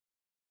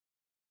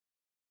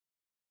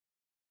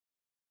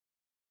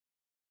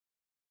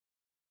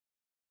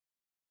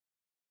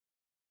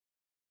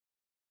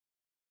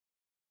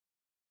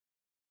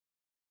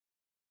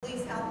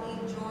help me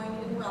join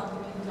in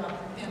welcoming Dr.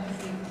 Kenna.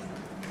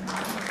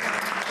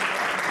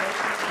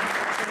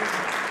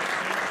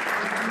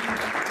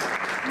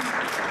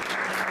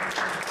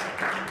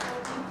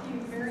 Well, thank you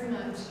very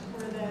much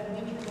for that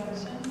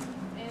introduction,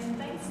 and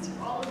thanks to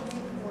all of you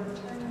for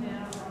turning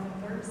out on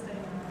a Thursday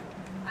night.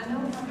 I know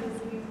how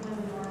busy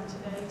women are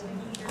today,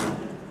 taking care of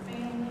their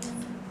families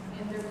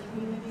and their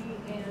community,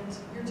 and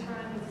your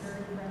time is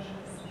very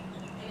precious.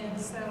 And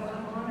so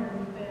I'm honored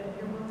that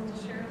you're willing to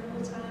share a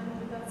little time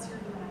with us here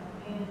tonight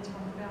and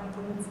talk about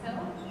women's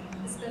health,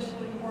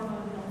 especially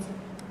hormone health and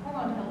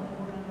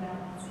hormone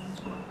balance.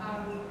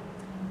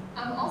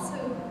 I'm also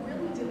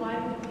really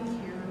delighted to be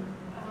here.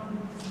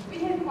 We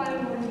had quite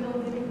an ordeal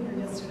getting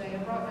here yesterday.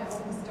 I brought my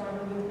oldest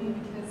daughter with me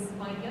because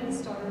my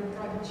youngest daughter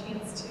got a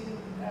chance to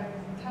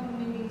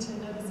accompany me to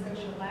Nova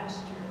Scotia last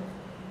year.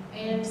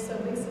 And so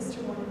big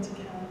sister wanted to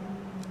come.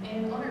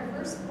 And on our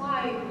first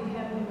flight, we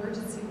had an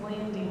emergency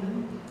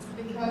landing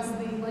because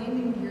the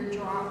landing gear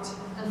dropped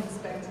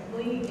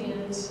unexpectedly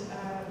and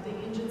the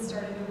engine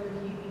started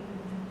overheating.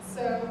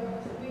 So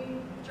we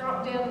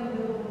dropped down in the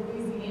middle of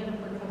Louisiana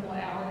for a couple of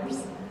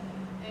hours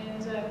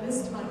and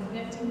missed my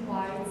connecting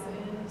flights.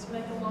 And to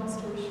make a long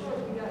story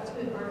short, we got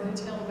to our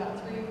hotel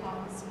about 3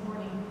 o'clock this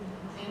morning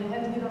and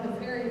had to get on the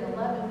ferry at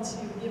 11 to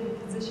give a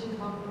physician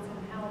conference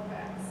in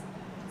Halifax.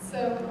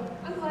 So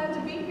I'm glad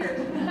to be here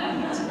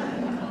tonight.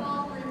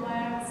 Calm,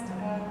 relaxed,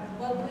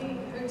 lovely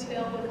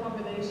hotel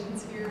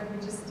accommodations here.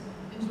 We just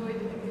enjoyed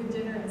a good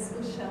dinner at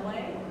Swiss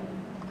Chalet.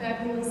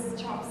 Fabulous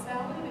chopped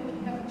salad. If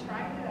you haven't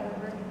tried it, I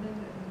would recommend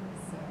it.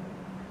 So,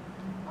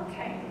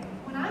 okay,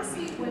 when I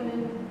see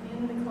women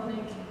in the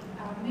clinic,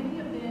 many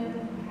of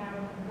them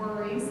have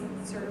worries,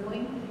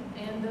 certainly,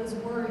 and those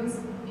worries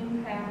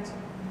impact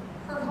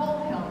her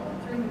whole health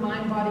through the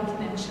mind-body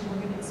connection.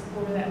 We're going to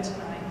explore that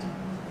tonight.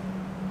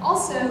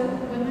 Also,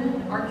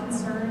 women are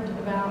concerned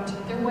about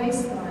their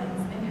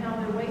waistlines and how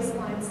their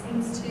waistline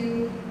seems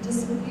to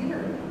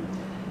disappear,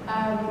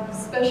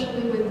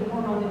 especially with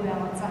hormone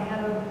imbalance. I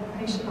had a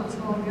patient not too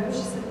long ago.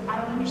 She said,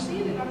 "I don't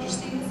understand it, Dr.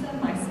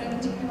 Stevenson. My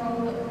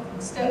 17-year-old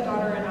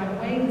stepdaughter and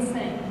I weigh the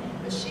same,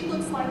 but she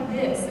looks like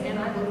this and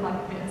I look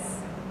like this."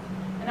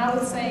 And I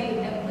would say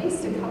at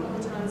least a couple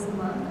of times a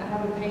month, I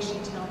have a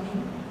patient tell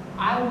me,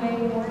 "I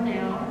weigh more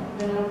now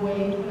than I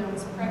weighed when I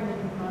was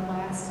pregnant with my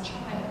last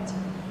child."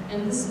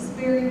 And this is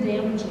very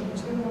damaging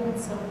to a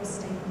woman's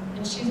self-esteem.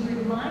 And she's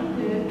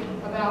reminded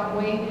about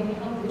weight and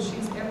health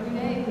issues every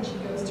day when she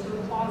goes to her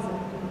closet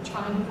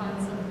trying to find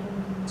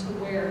something to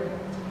wear.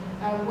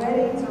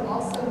 Weddings are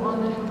also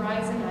on the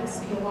horizon. I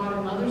see a lot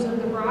of mothers of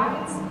the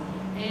brides,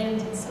 and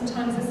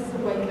sometimes this is a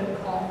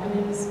wake-up call for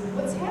them.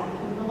 What's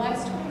happened in the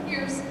last 20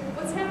 years?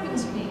 What's happened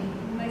to me?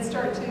 And they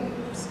start to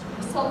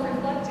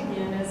self-reflect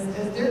again as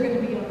they're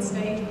going to be on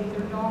stage with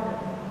their daughter.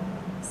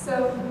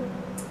 So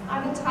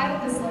I've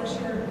entitled this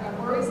lecture,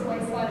 Worries,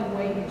 Waistline, and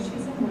Weight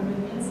Issues in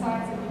Women,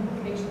 Insights and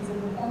Implications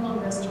of the Hormone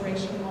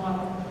Restoration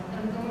Model. And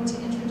I'm going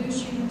to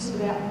introduce you to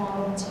that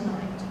model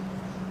tonight.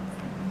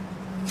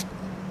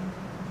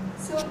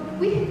 So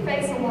we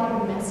face a lot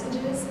of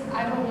messages.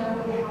 I don't know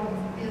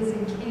how it is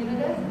in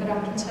Canada, but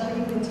I can tell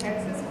you in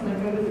Texas, when I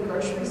go to the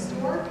grocery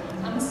store,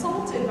 I'm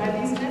assaulted by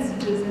these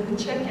messages in the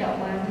checkout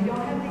line. Do y'all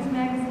have these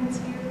magazines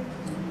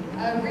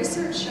here?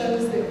 Research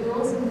shows that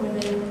girls and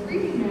women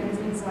reading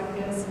magazines like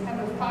this have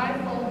a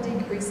 5-fold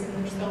decrease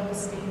in their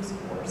self-esteem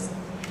scores.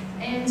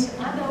 And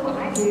I know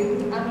I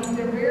do. I mean,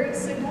 they're very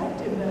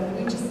seductive though.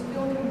 We just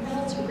feel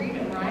compelled to read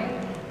them,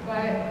 right?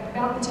 But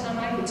about the time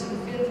I get to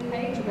the 5th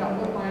page about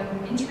what my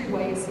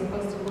entryway is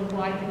supposed to look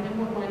like and then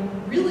what mine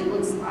really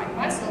looks like,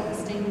 my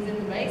self-esteem is in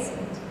the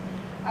basement.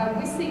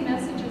 We see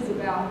messages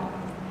about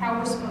how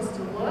we're supposed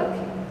to look,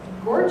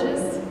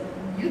 gorgeous,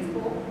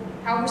 youthful,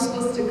 how we're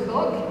supposed to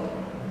cook,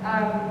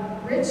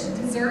 rich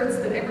desserts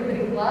that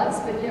everybody loves,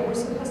 but yet we're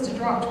supposed to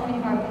drop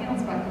 25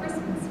 pounds by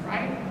Christmas,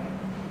 right?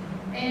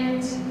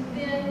 And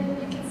then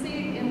you can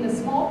see in the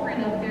small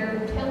print up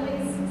there,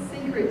 Kelly's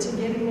secret to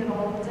getting it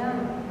all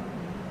done.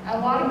 A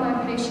lot of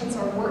my patients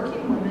are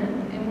working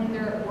women, and when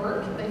they're at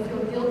work, they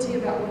feel guilty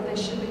about what they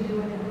should be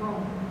doing at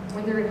home.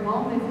 When they're at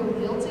home, they feel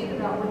guilty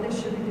about what they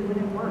should be doing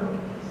at work.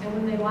 And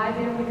when they lie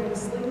down to go to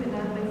sleep at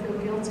night, they feel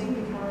guilty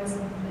because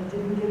they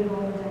didn't get it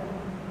all done.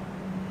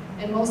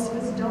 And most of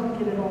us don't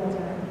get it all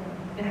done.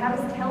 And how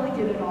does Kelly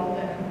get it all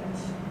done?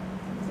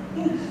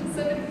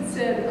 Somebody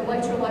said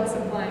Electrolux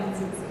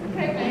appliances.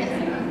 Okay,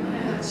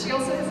 maybe. She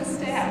also has a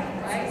staff,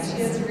 right?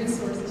 She has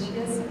resources. She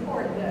has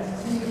support that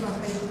many of my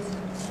patients have.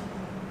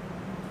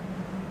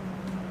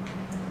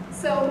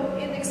 So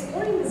in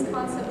exploring this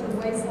concept of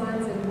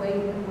waistlines and weight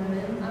in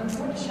women, I'm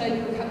going to show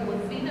you a couple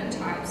of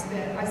phenotypes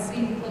that I see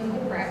in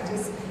clinical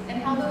practice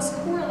and how those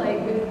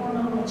correlate with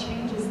hormonal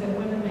changes that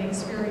women may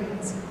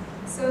experience.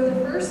 So the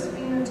first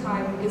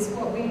phenotype is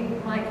what we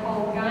might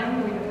call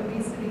gynoid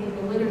obesity in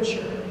the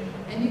literature.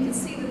 And you can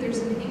see that there's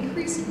an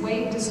increased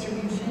weight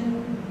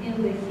distribution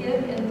in the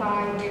hip and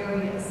thigh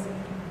areas.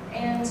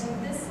 And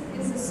this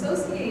is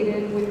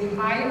associated with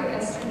higher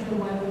estrogen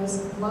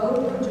levels, low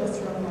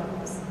progesterone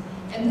levels.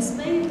 And this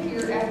may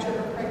appear after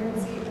a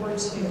pregnancy or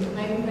two.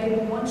 Maybe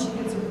baby 1, she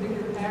gets her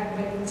figure back.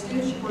 Baby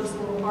 2, she works a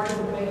little harder.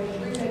 But baby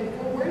 3, baby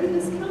 4, where did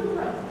this come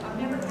from? I've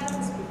never had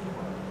this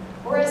before.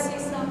 Or I see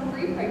some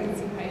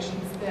pre-pregnancy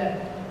patients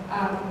that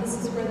this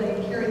is where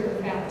they carry their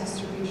fat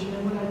distribution.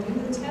 And when I do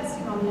the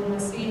testing on them, I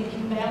see an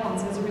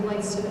imbalance as it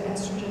relates to the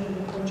estrogen and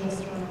the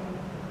progesterone.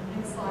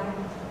 Next slide.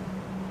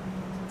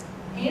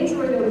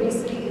 Android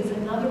obesity is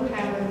another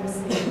pattern we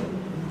see.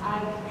 I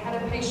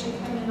had a patient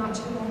come in not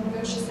too long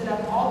ago. She said,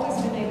 I've always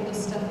been able to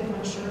stuff in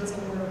my shirts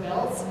and wear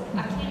belts.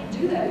 I can't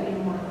do that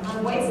anymore.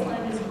 My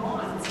waistline is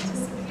gone. It's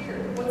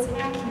disappeared. What's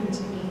happening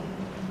to me?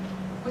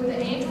 With the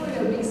android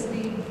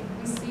obesity,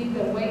 we see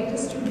the weight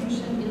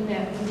distribution in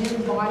that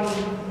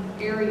mid-body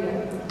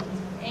area.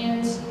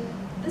 And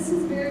this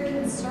is very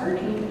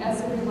concerning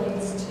as it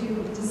relates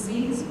to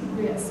disease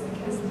risk,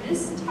 because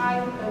this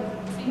type of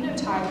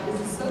phenotype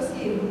is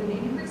associated with an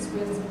increased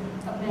risk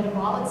of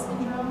metabolic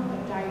syndrome,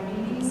 of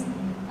diabetes,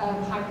 of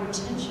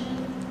hypertension,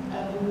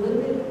 of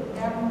lipid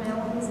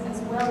abnormalities, as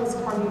well as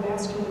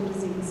cardiovascular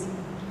disease.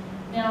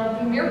 Now, the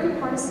American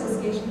Heart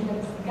Association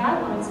has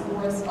guidelines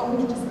for us. Oh, we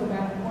can just go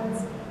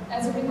backwards,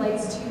 as it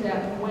relates to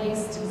that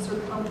waist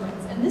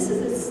circumference. And this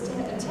is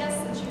a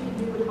test that you can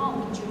do at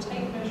home. Get your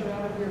tape measure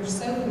out of your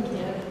sewing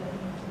kit.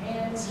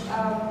 And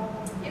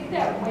if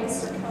that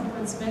waist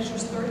circumference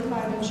measures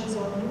 35 inches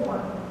or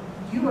more,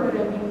 you are at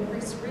an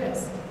increased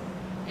risk.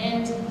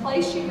 And the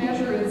place you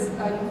measure is,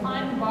 you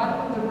find the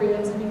bottom of the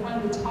ribs and you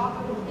find the top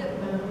of the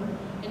hip bone,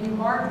 and you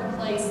mark the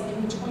place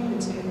in between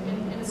the two.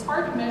 And it's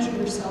hard to measure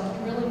yourself.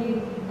 You really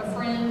need a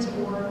friend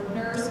or a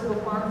nurse or a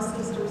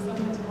pharmacist or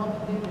someone to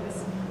help you do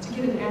this to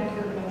get an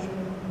accurate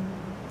measurement.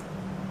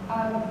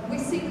 We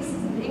see this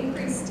as an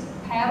increased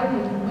pattern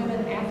in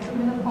women after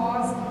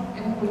menopause,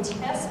 and when we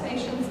test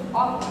patients,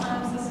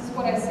 oftentimes this is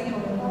what I see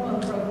on the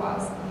hormone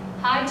profiles.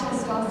 High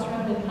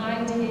testosterone and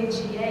high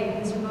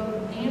DHEA, these are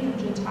both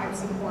androgen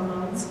types of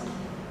hormones,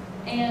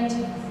 and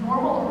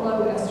normal or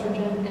low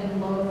estrogen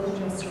and low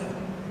progesterone.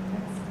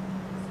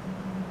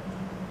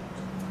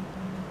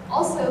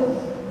 Also,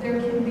 there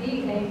can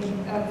be a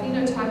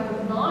phenotype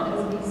of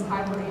non-obese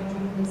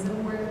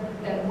hyperandrogenism where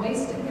that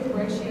waist to hip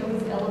ratio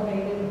is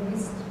elevated.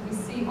 We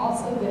see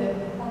also the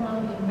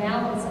hormone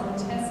imbalance on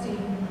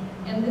testing,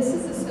 and this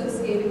is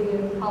associated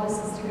with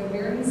polycystic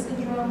ovarian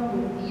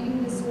syndrome, with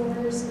eating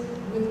disorders,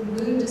 with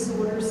mood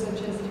disorders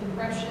such as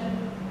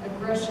depression,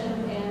 aggression,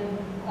 and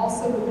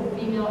also with the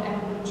female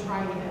adult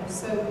triad.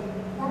 So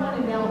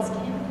hormone imbalance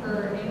can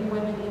occur in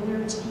women in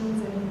their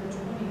teens and in their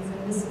 20s,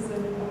 and this is a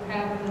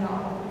pattern that I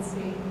often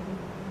see.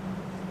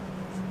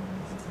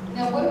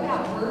 Now, what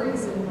about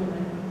worries in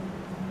women?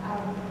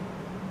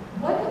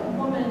 What a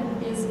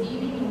woman is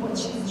eating and what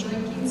she's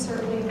drinking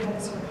certainly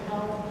affects her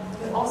health,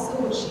 but also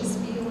what she's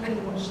feeling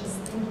and what she's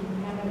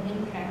thinking have an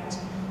impact.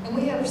 And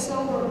we have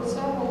several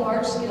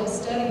large-scale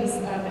studies,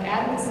 the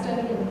Adams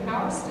study and the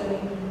Power study,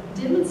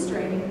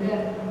 demonstrating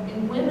that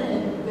in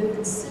women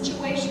with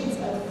situations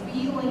of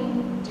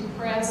feeling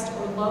depressed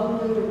or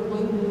low mood or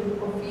blue mood,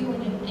 or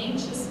feeling an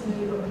anxious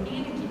mood or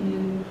panicky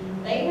mood,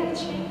 they have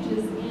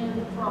changes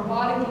in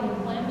thrombotic and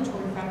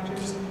inflammatory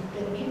factors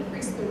that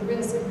increase the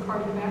risk of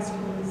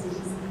cardiovascular disease.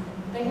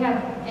 They have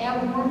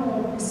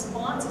abnormal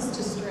responses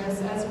to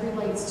stress as it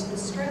relates to the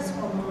stress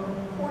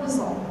hormone,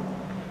 cortisol.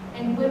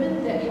 And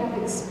women that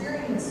have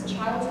experienced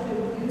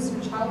childhood abuse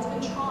or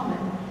childhood trauma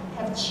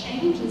have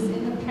changes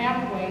in the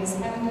pathways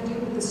having to do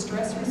with the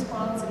stress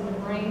response in the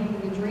brain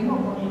and the adrenal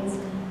glands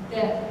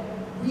that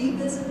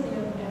revisit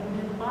them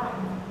at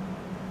midlife.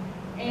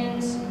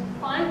 And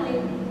finally,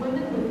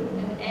 women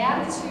with an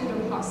attitude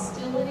of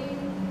hostility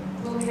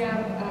will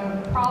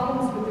have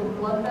problems with their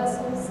blood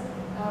vessels,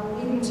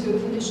 leading to a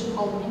condition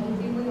called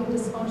endothelial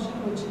dysfunction,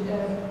 which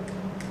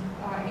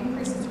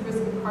increases the risk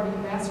of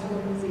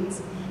cardiovascular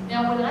disease.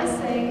 Now, when I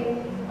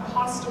say a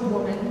hostile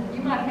woman,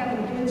 you might have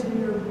an image in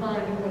your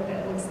mind of what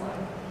that looks like.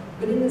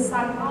 But in the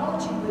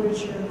psychology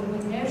literature, when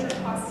we measure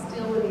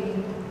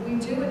hostility, we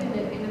do it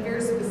in a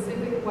very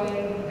specific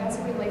way as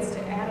it relates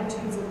to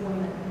attitudes of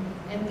women.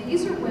 And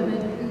these are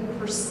women who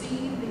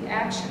perceive the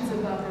actions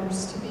of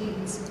others to be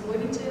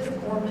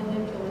exploitative or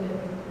manipulative.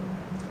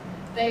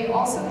 They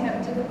also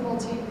have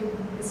difficulty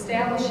with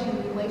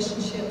establishing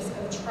relationships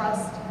of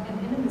trust and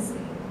intimacy.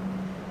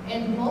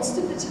 And most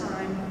of the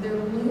time, their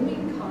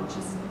looming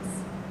consciousness,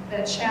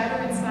 that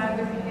chatter inside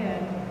their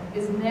head,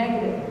 is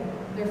negative.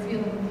 They're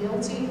feeling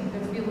guilty,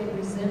 they're feeling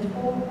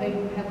resentful, they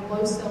have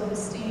low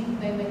self-esteem,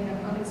 they may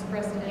have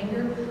unexpressed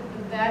anger,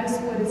 but that is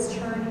what is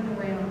churning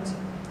around.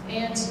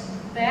 And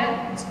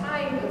that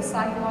type of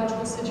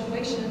psychological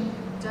situation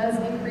does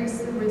increase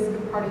the risk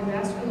of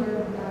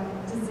cardiovascular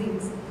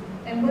disease.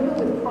 And women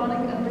with chronic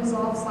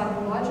unresolved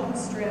psychological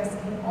stress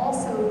can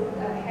also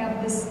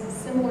have this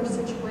similar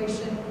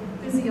situation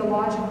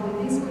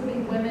physiologically. These would be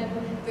women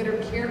that are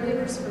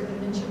caregivers for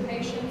dementia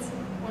patients,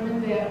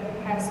 women that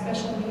have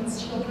special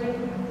needs children,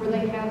 where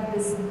they have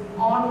this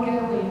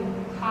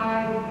ongoing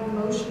high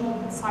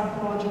emotional,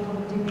 psychological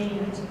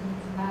demand.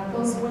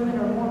 Those women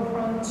are more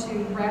prone to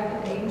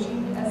rapid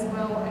aging as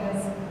well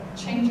as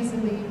changes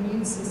in the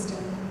immune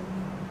system.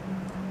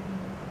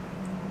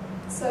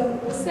 So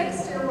the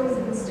sex steroids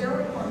and the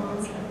steroid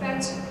hormones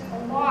affect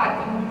a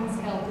lot in women's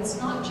health. It's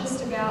not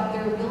just about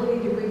their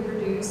ability to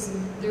reproduce,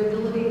 their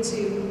ability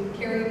to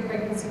carry a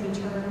pregnancy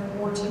to term,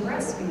 or to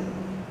breastfeed.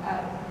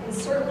 It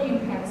certainly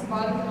impacts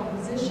body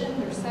composition,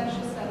 their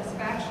sexual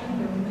satisfaction,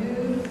 their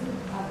mood,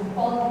 the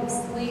quality of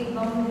sleep,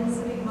 bone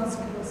density,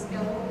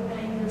 musculoskeletal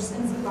pain, their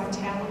sense of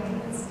vitality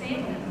and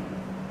stamina.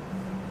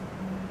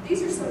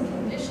 These are some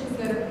conditions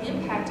that are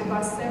impacted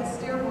by sex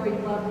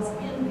steroid levels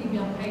in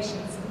female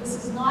patients.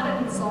 This is not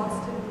an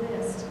exhaustive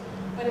list,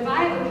 but if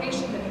I have a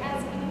patient that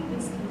has any of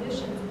these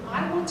conditions,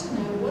 I want to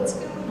know what's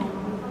going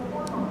on with her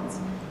hormones.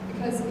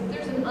 Because if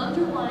there's an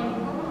underlying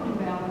hormone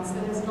imbalance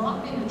that has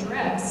not been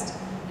addressed,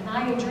 and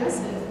I address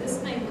it,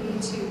 this may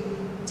lead to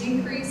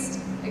decreased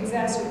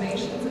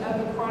exacerbations of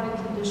a chronic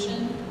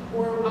condition,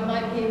 or I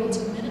might be able to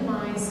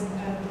minimize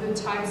the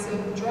types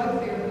of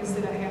drug therapies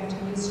that I have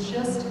to use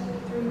just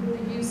through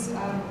the use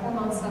of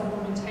hormone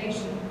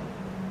supplementation.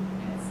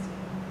 Next.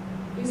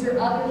 These are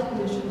other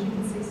conditions. You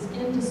can see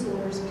skin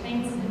disorders,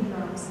 pain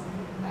syndromes,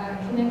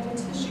 connective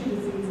tissue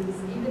diseases,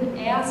 even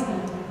asthma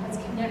has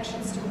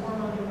connections to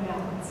hormone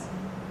imbalance.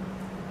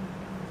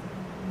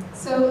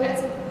 So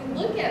as we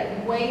look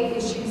at weight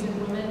issues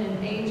in women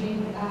and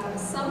aging,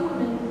 some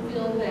women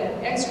feel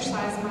that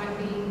exercise might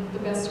be the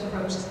best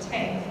approach to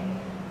take.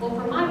 Well,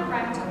 from my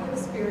practical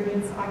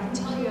experience, I can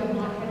tell you I've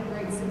not had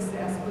great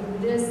success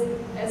with this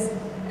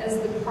as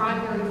the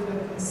primary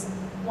focus.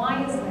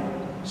 Why is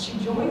that? She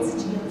joins the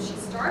gym, she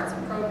starts a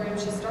program,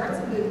 she starts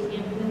a boot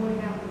camp, and then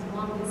what happens?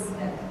 Mom gets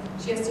sick.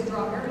 She has to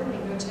drop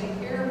everything, go take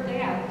care of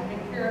dad,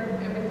 take care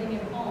of everything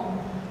at home.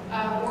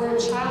 Or a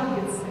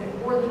child gets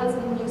sick, or the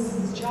husband loses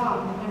his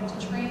job and they have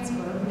to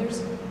transfer. And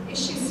there's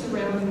issues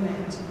surrounding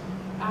that.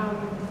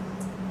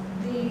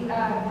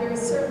 There is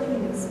certainly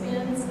an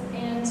expense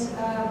and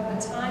a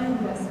time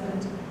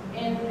investment.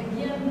 And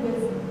again,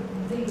 with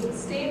the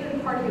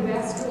standard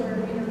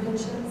cardiovascular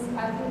interventions,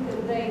 I think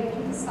that they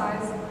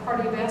emphasize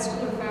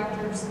cardiovascular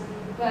factors,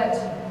 but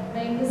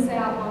may miss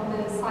out on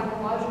the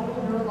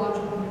psychological,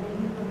 neurological, and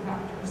endocrine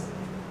factors.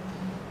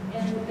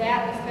 And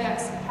that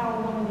affects how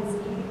a woman is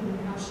eating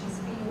and how she's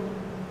feeling.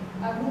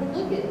 When we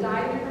look at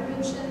diet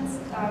interventions,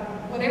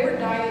 whatever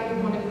diet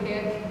you want to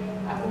pick,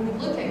 when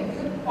we look at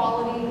good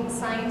quality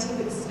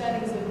scientific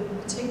studies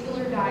of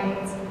particular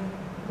diets,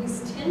 we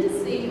tend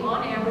to see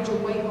on average a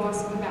weight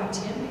loss of about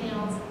 10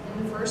 pounds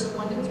in the first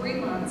 1 to 3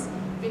 months.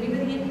 If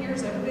anybody in here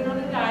has ever been on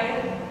a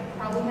diet,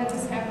 probably had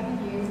this happen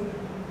to you,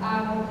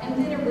 and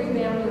then a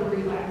rebound or a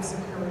relapse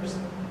occurs.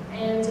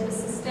 And a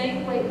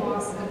sustained weight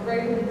loss of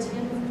greater than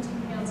 10 to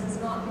 15 pounds has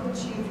not been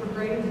achieved for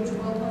greater than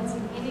 12 months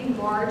in any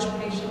large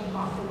patient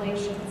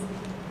populations.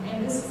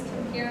 And this is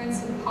comparing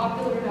some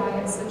popular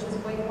diets such as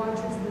Weight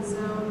Watchers, The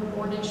Zone,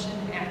 Ornish,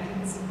 and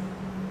Atkins.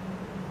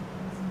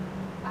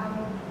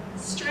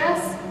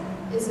 Stress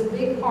is a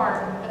big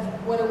part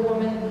of what a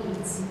woman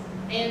eats.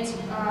 And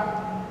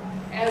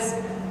as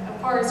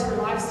far as her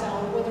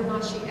lifestyle, whether or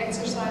not she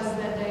exercises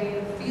that day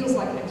or feels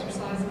like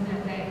exercising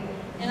that day.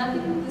 And I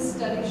think that this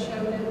study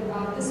showed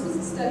it. This was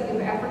a study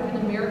of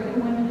African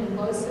American women in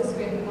low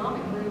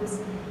socioeconomic groups.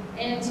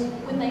 And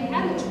when they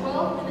had a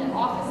 12-minute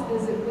office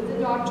visit with a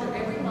doctor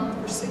every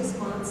month for 6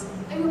 months,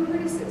 they were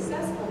pretty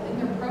successful in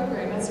their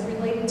program as it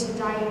related to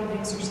diet and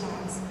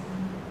exercise.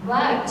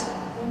 But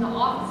when the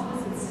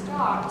office visit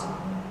stopped,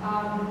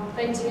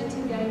 they tend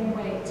to gain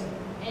weight.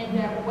 And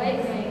that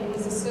weight gain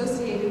was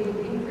associated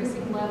with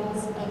increasing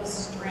levels of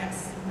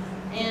stress.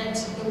 And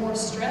the more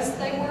stressed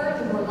they were,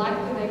 the more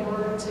likely they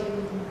were to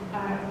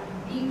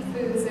eat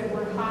foods that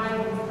were high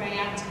in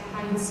fat,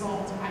 high in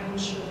salt, high in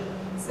sugar.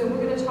 So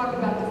we're going to talk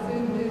about the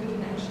food-mood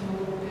connection a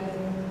little bit.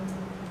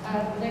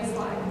 Next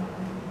slide.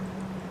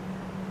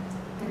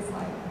 Next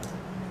slide.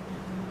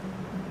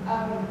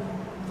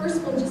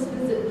 First we'll just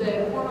visit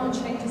the hormone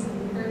changes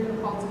in the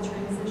perimenopausal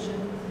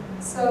transition.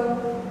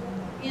 So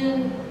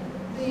in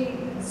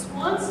the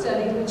SWAN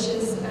study, which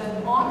is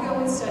an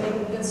ongoing study,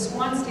 the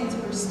SWAN stands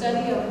for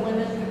Study of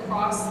Women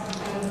Across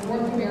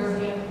North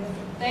America.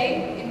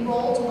 They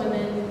enrolled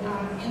women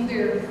in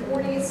their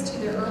 40s to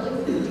their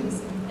early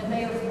 50s, and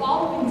they are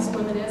following these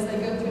women as they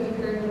go through the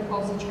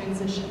perimenopausal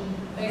transition.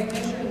 They are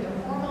measuring their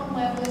hormone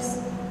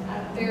levels,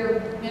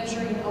 they're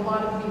measuring a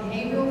lot of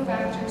behavioral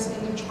factors,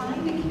 and they're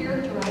trying to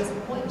characterize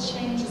what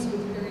changes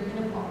with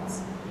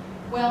perimenopause.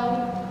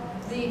 Well,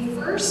 the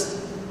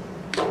first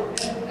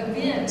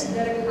event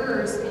that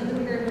occurs in the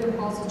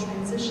perimenopausal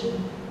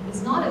transition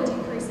is not a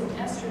decrease in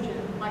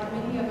estrogen, like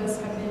many of us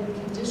have been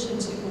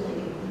conditioned to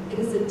believe. It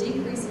is a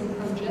decrease in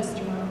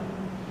progesterone.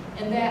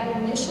 And that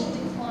initial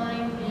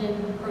decline in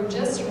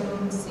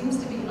progesterone seems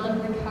to be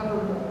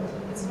unrecoverable.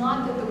 It's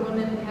not that the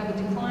women have a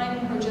decline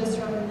in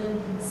progesterone and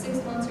then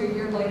 6 months or a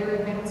year later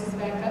it bounces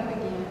back up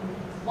again.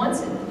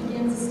 Once it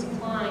begins its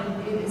decline,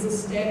 it is a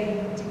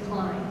steady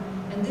decline.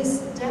 And this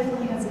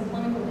definitely has a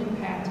clinical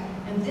impact.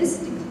 And this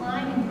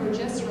decline in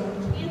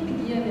progesterone can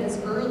begin as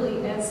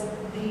early as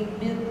the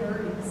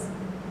mid-30s.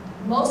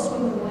 Most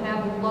women will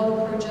have a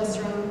low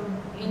progesterone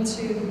in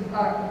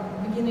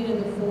beginning in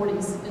the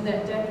 40s, in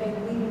that decade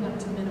leading up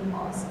to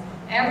menopause.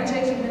 Average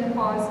age of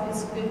menopause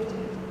is 50.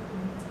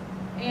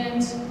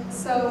 And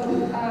so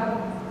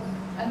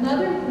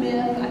another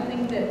myth I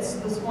think that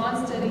the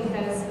SWAN study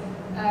has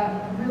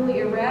really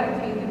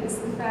eradicated is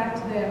the fact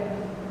that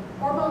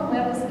hormone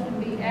levels can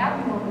be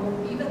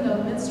abnormal even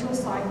though menstrual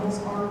cycles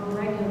are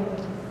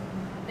regular.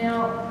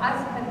 Now,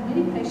 I've had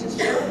many patients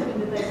share with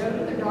me that they go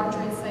to their doctor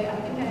and say, I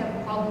think I have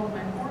a problem with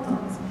my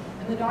hormones.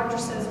 And the doctor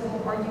says,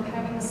 well, are you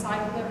having a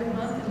cycle every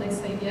month? And they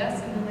say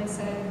yes, and then they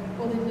say,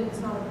 well, then it's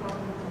not a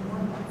problem with the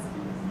hormones.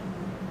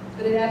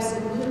 But it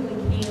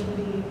absolutely can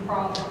be a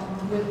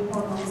problem with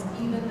hormones,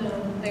 even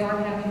though they are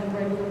having a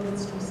regular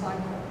menstrual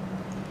cycle.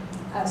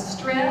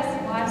 Stress,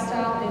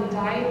 lifestyle, and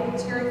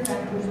dietary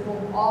factors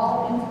will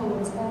all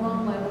influence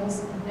hormone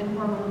levels and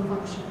hormone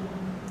function.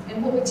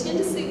 And what we tend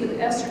to see with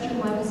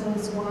estrogen levels in the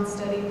SWAN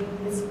study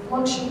is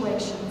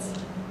fluctuations,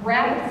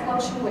 rapid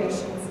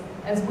fluctuations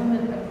as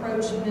women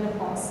approach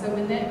menopause. So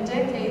in that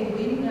decade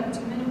leading up to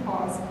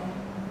menopause,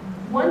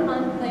 1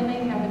 month they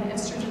may have an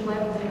estrogen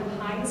level in the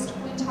highest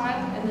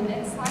quintile, and the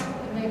next cycle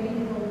it may be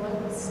in the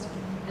lowest.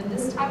 And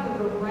this type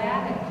of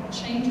erratic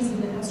changes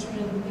in the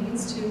estrogen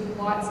leads to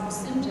lots of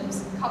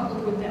symptoms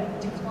coupled with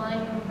that decline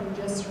in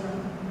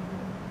progesterone.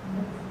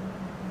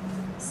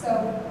 So,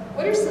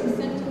 what are some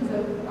symptoms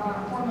of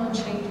hormone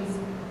changes?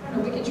 I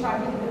don't know, we can try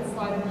getting that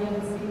slide again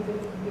and see if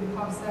it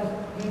pops up,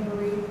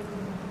 Anne-Marie.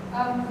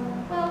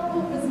 Well,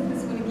 we'll visit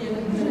this one again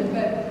in a minute,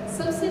 but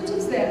some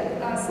symptoms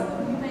that some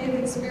of you may have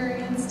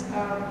experienced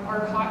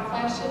are hot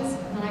flashes,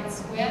 night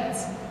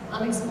sweats,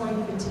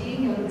 unexplained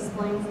fatigue,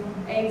 unexplained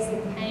aches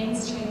and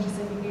pains, changes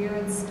in hair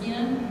and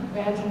skin,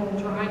 vaginal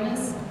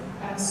dryness,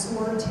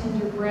 sore,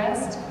 tender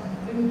breast,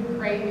 food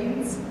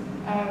cravings,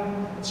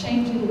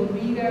 change in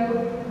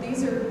libido.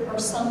 These are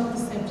some of the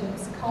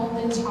symptoms. Cold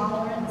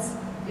intolerance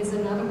is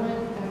another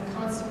one,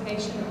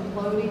 constipation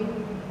or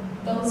bloating.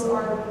 Those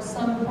are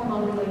some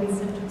hormone-related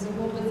symptoms, and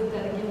we'll visit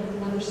that again in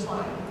another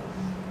slide.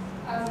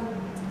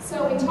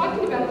 So in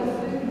talking about the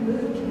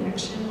food-mood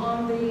connection,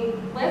 on the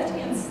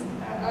left-hand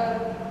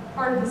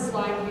part of the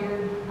slide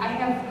here, I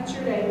have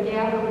featured a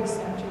GABA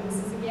receptor. This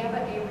is a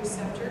GABA-A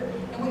receptor,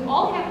 and we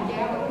all have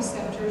GABA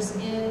receptors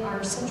in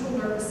our central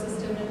nervous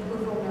system and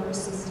peripheral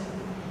nervous system.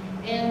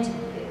 And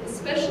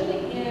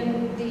especially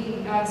in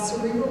the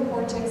cerebral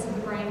cortex of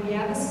the brain,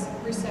 GABA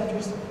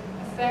receptors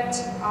affect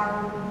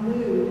our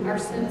mood, our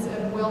sense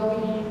of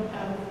well-being,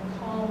 of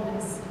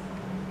calmness.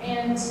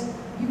 And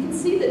you can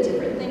see the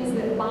different things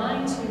that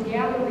bind to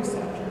GABA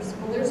receptors.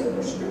 Well, there's a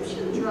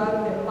prescription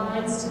drug that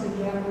binds to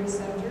the GABA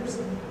receptors.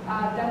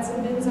 That's a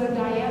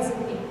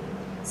benzodiazepine.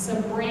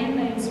 Some brand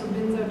names for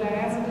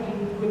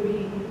benzodiazepine would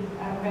be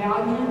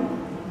Valium,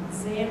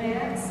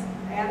 Xanax,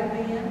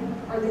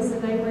 Ativan. Are these the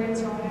name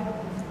brands y'all have?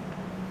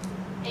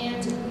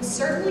 And we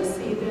certainly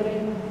see that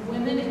in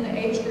women in the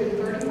age group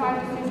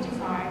 35 to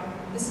 55,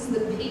 this is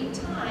the peak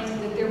time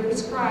that they're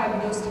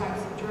prescribed those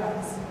types of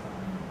drugs.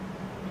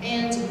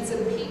 And it's a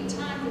peak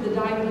time for the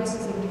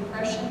diagnosis of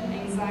depression,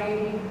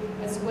 anxiety,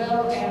 as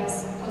well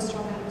as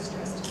post-traumatic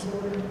stress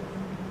disorder.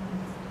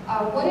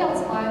 What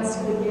else binds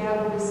to the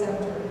GABA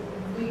receptor?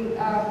 We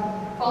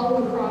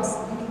follow across,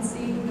 you can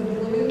see the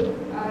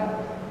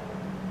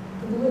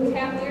blue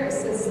cap there, it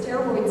says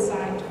steroid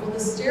site. Well, the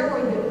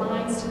steroid that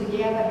binds to the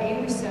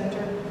GABA-A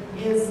receptor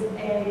is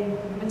a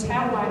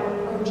metabolite of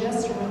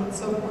progesterone.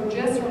 So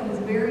progesterone is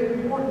very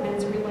important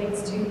as it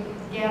relates to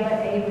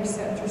GABA-A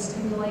receptor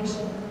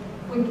stimulation.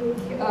 We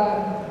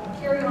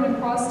carry on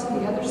across to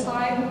the other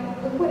side.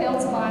 Look what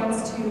else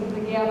binds to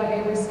the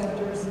GABA-A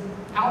receptors: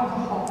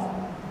 alcohol.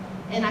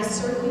 And I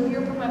certainly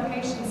hear from my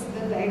patients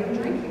that they are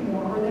drinking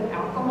more, or that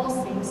alcohol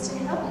seems to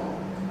help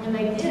when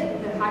they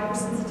get the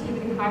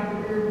hypersensitivity,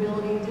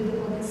 hyperirritability,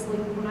 difficulty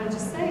sleeping. When I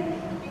just say,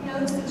 you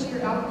notice that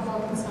your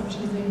alcohol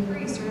consumption has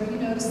increased, or if you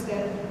notice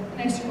that an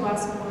extra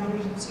glass of wine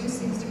or two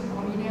seems to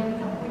calm you down,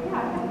 well, yeah,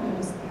 I have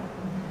noticed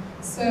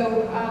that.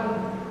 So,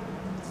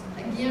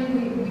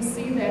 again, we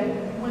see that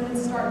women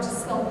start to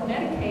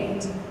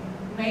self-medicate.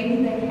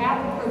 Maybe they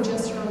have a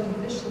progesterone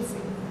deficiency,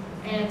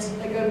 and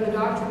they go to the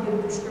doctor and get a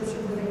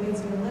prescription for their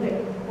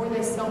anxiolytic, or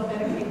they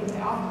self-medicate with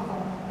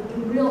alcohol. But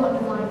the real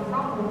underlying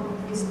problem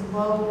is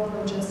low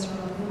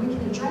progesterone, and we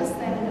can address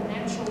that in a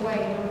natural way,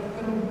 and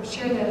I'm going to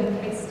share that in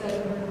a case study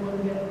in a little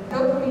bit.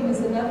 Dopamine is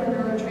another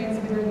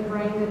neurotransmitter in the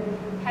brain that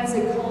has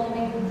a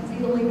calming,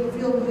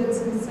 feel-good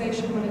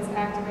sensation when it's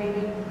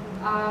activated,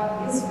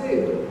 is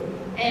food.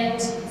 And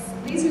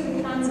these are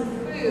the kinds of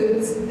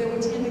foods that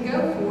we tend to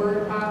go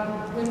for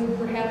when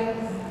we're having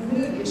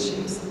mood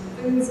issues.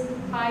 Foods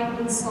high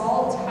in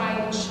salt,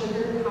 high in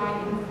sugar,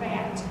 high in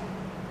fat.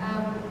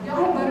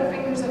 Y'all have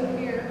Butterfingers up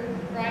here,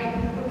 right?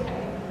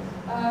 Okay.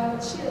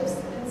 Chips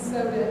and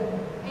soda.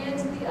 And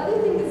the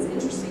other thing that's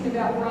interesting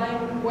about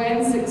Brian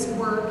Wanzik's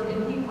work,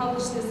 and he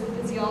published this in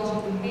Physiology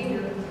of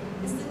Behavior,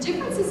 is the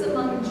differences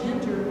among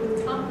gender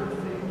with comfort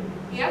food.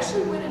 He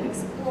actually went and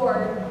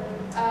explored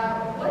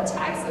what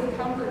types of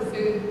comfort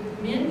food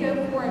men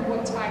go for and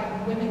what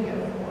type women go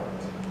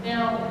for.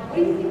 Now, what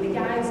do you think the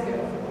guys go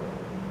for?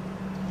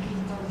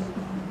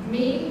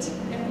 meat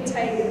and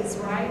potatoes,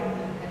 right?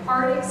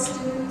 Hearty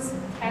stews,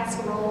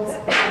 casseroles,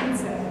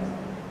 pizza.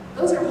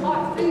 Those are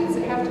hot foods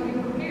that have to be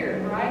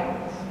prepared, right?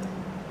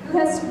 Who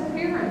has to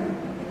prepare them?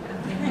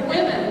 The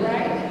women,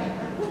 right?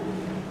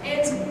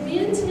 And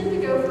men tend to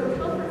go for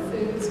comfort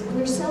foods when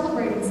they're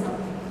celebrating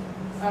something.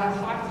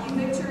 Hockey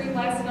victory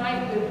last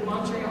night with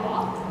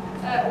Montreal,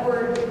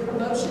 or a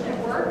promotion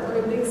at work, or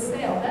a big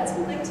sale. That's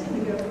when they tend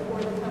to go for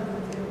the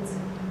comfort foods.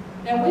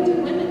 Now, when do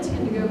women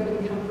tend to go for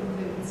the comfort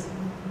foods?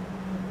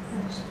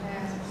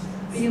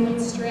 Feeling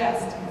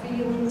stressed,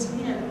 feeling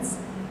tense,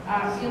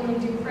 feeling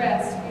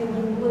depressed,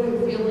 feeling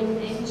blue, feeling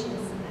anxious.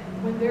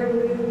 When their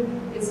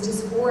mood is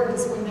discord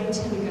is when they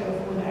tend to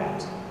go for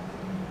that.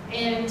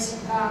 And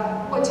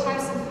what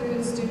types of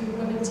foods do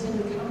women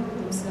tend to comfort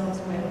themselves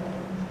with?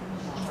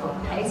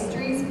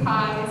 Pastries,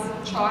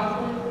 pies,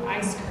 chocolate,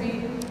 ice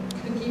cream,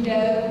 cookie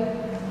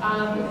dough,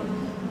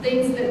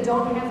 things that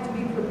don't have to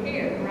be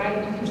prepared, right?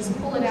 You can just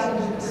pull it out of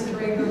the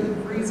refrigerator, or the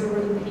freezer,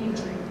 or the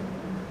pantry.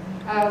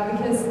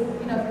 Because,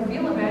 if you're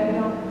feeling bad,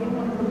 you don't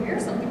want to prepare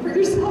something for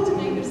yourself to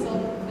make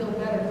yourself feel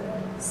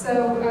better.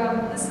 So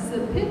this is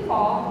a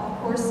pitfall, of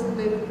course,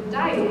 with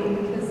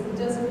dieting, because it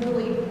doesn't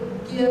really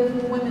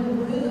give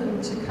women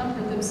room to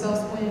comfort themselves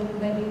when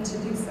they need to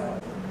do so.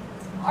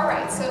 All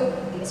right, so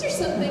these are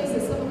some things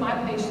that some of my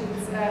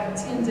patients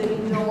tend to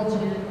indulge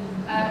in.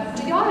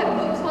 Do y'all have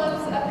book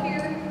clubs up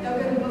here? Y'all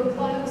go to book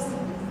clubs?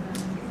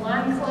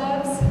 Wine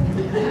clubs?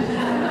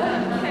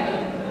 Okay.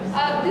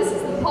 This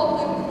is the Pulp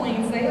Book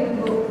Queens. They have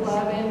a book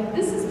club, and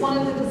this is one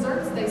of the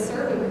desserts they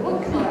serve at the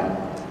book club.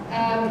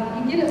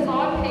 You get a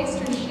thawed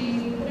pastry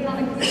sheet, put it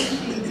on a cookie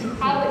sheet, you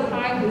pile it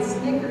high with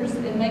Snickers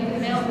and make a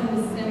mountain in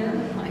the center.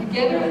 You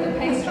gather in the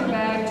pastry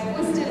bag,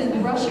 twist it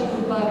and brush it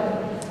with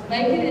butter.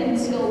 Make it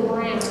until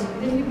brown.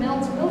 Then you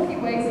melt Milky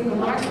Ways in the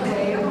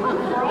microwave,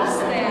 frost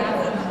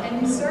that,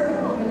 and you serve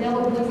it with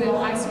vanilla bluebell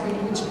ice cream,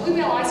 which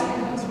bluebell ice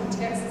cream comes from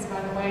Texas,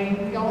 by the way.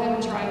 If y'all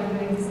haven't tried it,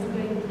 maybe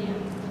someday you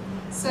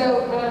can. So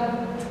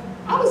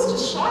I was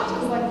just shocked. I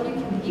was like, you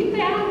can eat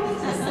that?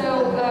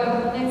 So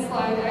next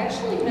slide. I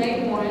actually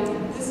made one.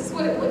 This is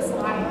what it looks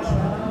like.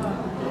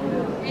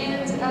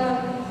 And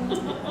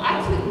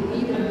I couldn't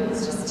eat it. It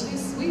was just too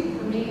sweet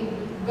for me.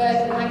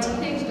 But my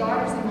teenage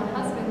daughters and my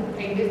husband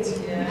ate it.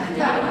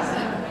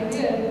 Yeah, I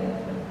did.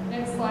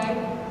 Next slide.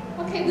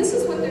 Okay, this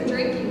is what they're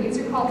drinking. These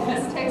are called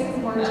West Texas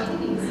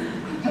martinis.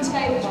 You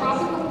take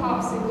tropical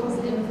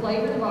popsicles in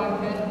flavored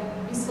vodka.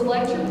 You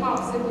select your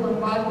popsicle and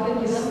vodka,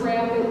 you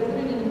unwrap it, put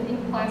it in a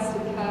pink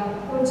plastic cup,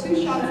 pour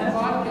 2 shots of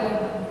vodka,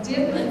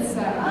 dip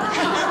inside.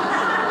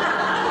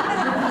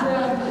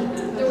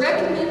 The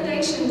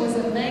recommendation was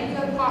a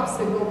mango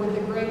popsicle with a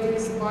Grey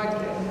Goose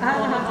vodka.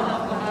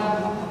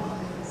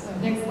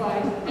 Next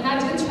slide. And I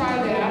did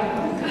try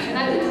that, and I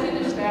did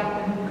finish that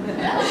one.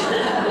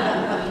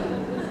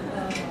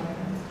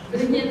 But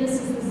again,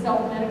 this is the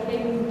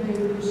self-medicating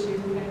mood issue.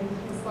 Okay,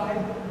 next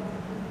slide.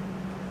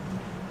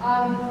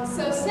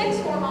 So sex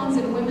hormones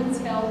in women's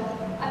health,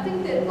 I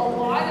think that a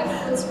lot of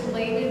what's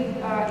related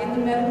in the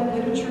medical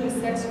literature to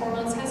sex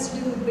hormones has to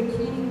do with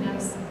bikini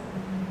medicine.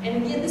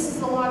 And again, this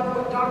is a lot of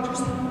what doctors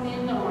hone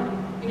in on.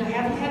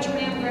 Have you had your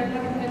mammogram,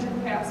 have you had your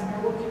pap smear?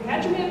 Well, if you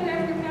had your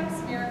mammogram, your pap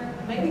smear,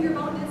 maybe your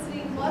bone density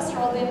and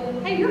cholesterol,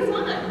 then hey, you're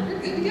fine. You're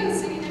good to go.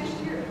 See you next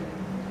year.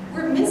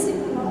 We're missing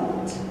the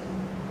boat.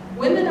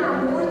 Women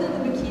are more than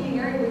the bikini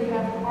area. We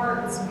have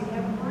hearts, we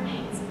have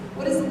brains.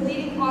 What is the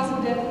leading cause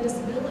of death and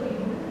disability?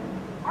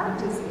 Heart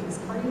disease,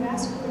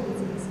 cardiovascular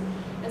disease.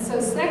 And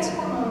so sex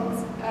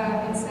hormones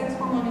and sex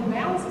hormone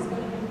imbalance is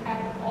going to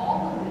impact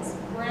all of this.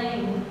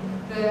 Brain,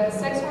 the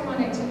sex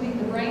hormone activity in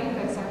the brain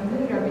affects our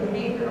mood, our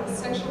behavior, our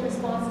sexual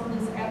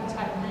responsiveness,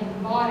 appetite,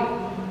 and body.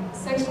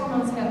 Sex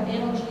hormones have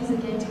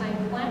analgesic,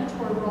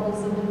 anti-inflammatory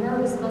roles in the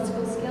nervous,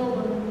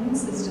 musculoskeletal, and immune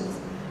systems.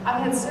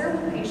 I've had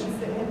several patients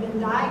that have been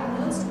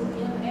diagnosed with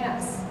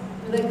MS.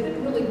 They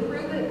couldn't really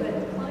prove it,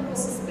 but clinical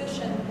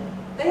suspicion.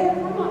 They had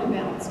hormone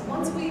imbalance.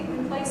 Once we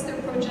replaced their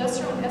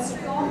progesterone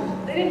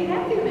estriol, they didn't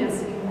have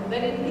MS anymore. They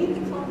didn't meet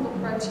the clinical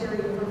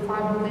criteria for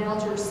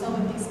fibromyalgia or some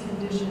of these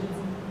conditions.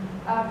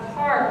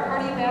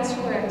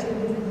 Cardiovascular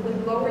activities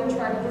include lowering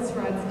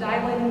triglycerides,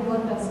 dilating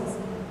blood vessels,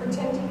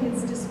 protecting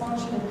against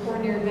dysfunction of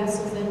coronary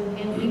vessels,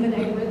 and even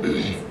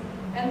arrhythmias.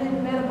 And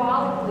then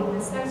metabolically,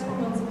 the sex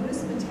hormones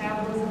boost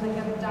metabolism. They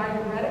have a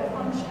diuretic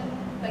function.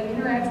 They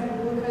interact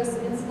with glucose,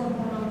 insulin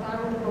hormone,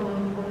 thyroid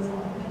hormone, and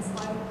cortisol. Next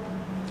slide.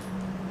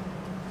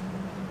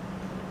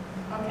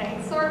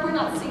 Okay, sorry we're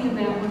not seeing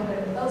that one,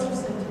 but those are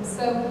symptoms.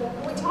 So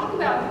when we talk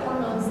about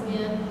hormones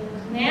then,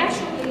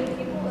 naturally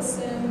people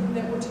assume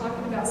that we're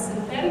talking about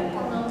synthetic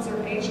hormones or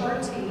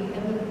HRT,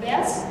 and the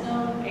best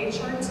known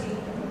HRT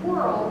in the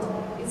world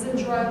is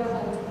a drug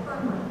called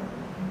Hormone.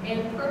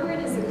 And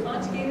Hormone is a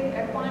conjugated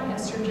equine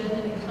estrogen,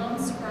 and it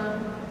comes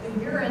from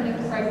the urine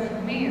of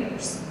pregnant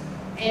mares.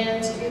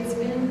 And it's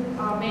been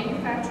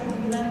manufactured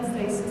in the United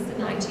States since the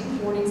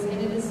 1940s,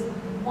 and it is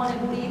one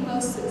of the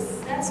most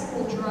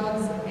successful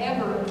drugs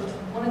ever,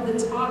 one of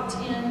the top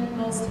 10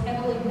 most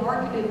heavily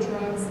marketed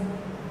drugs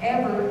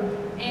ever.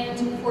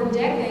 And for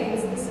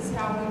decades, this is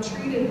how we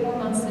treated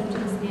hormone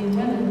symptoms in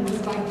women, was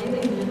by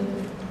giving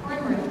them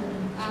Hormone.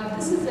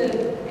 This is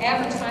an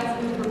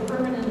advertisement for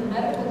Permanent in a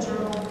medical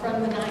journal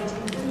from the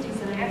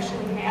 1950s, and I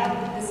actually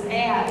have this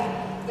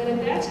ad. But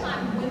at that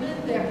time,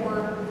 women that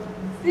were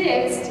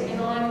fixed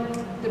and on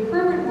the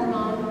Permanent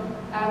hormone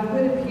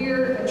would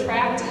appear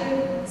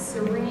attractive,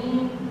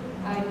 serene,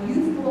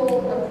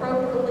 youthful,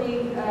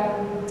 appropriately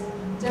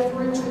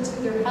deferential to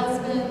their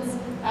husbands.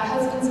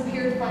 Husbands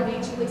appeared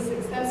financially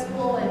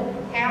successful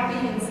and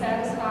happy and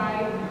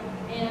satisfied.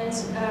 And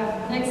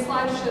next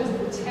slide shows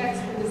the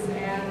text of this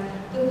ad.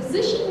 The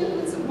physician who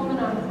puts a woman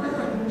on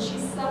Hormone when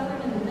she's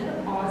suffering in the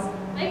menopause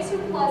makes her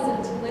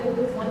pleasant to live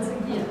with once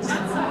again.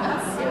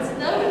 It's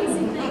no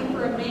easy thing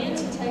for a man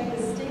to take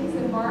the stings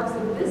and marks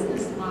of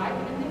business life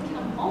and then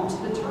come home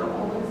to the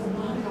turmoil of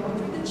going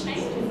through the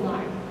change in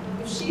life.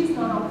 If she's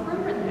not on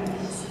Hormone, that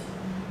is.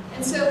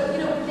 And so,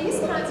 with these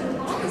kinds of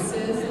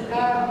promises,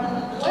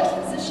 what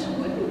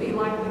physician wouldn't be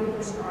likely to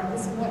prescribe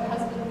this, and what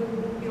husband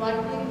would be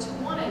likely to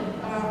want it,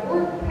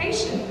 or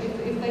patient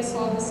if they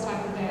saw this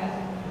type of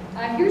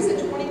ad. Here's a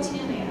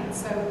 2010 ad.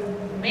 So,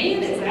 the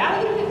man is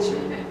out of the picture.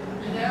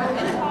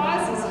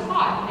 Menopause is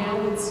hot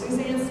now with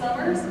Suzanne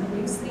Summers, and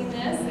you've seen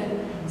this.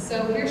 And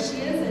so here she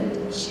is,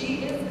 and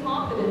she is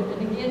confident.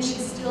 And again,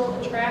 she's still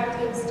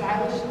attractive,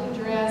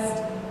 stylishly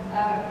dressed,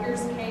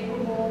 appears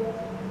capable.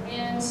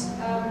 And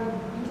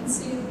you can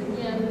see,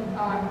 again,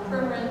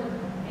 Permanent,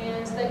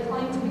 and they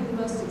claim to be the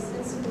most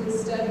extensively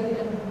studied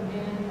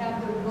and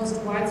have the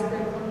most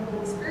widespread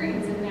clinical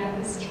experience, and that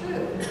is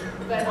true.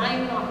 But I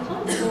am not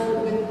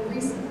comfortable with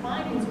recent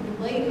findings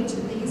related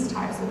to these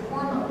types of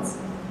hormones.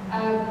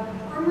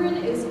 Hormone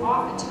is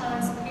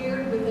oftentimes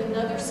paired with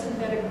another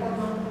synthetic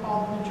hormone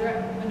called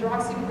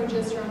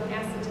medroxyprogesterone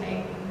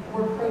acetate,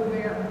 or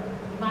Provera.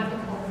 It might be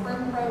called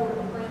Prempro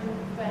or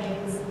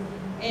Premphase.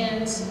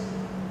 And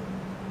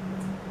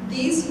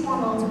these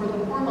hormones were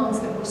the hormones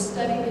that were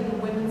studied in the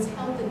Women's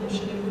Health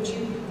Initiative, which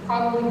you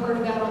probably heard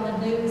about on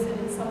the news and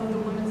in some of the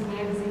women's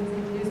magazines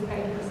and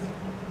newspapers.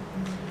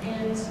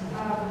 And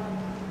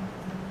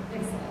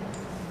next slide.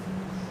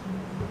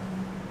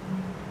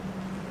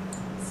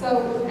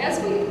 So, as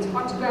we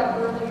talked about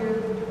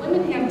earlier,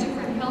 women have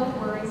different health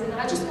worries, and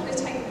I just want to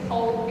take a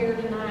poll here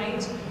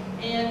tonight.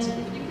 And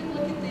if you can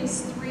look at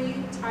these three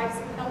types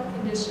of health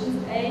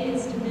conditions: A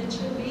is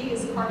dementia, B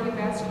is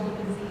cardiovascular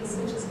disease,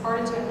 such as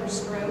heart attack or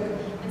stroke,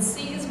 and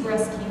C is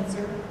breast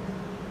cancer.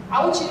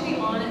 I want you to be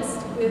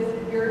honest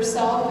with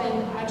yourself,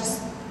 and I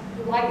just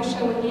would like a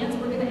show of hands.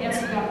 We're going to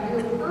ask about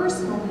your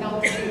personal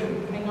health fear,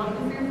 okay? Not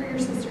the fear for your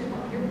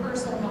sister-in-law, your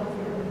personal health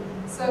fear.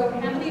 So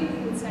how many of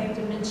you would say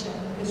dementia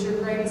is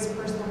your greatest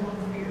personal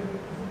health fear?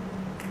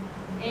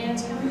 And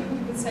how many of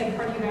you would say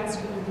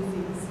cardiovascular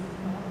disease?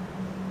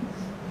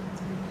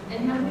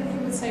 And how many of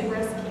you would say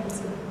breast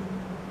cancer?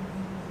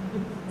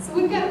 So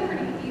we've got a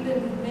pretty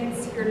even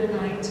mix here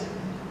tonight.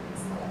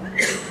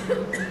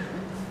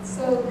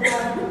 So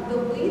the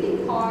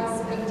leading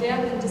cause of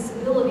death and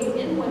disability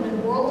in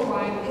women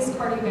worldwide is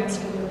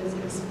cardiovascular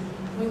disease.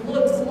 When we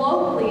look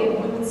globally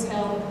at women's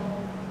health,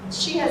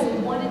 she has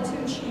a 1 in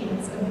 2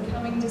 chance of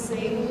becoming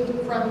disabled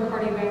from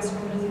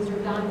cardiovascular disease or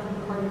dying from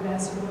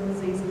cardiovascular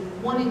disease.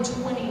 1 in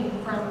 20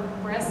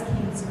 from breast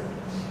cancer.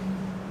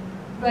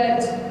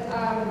 But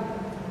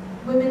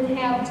women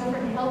have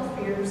different health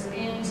fears,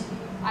 and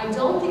I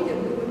don't think that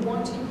we would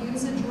want to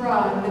use a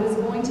drug that is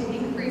going to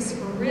increase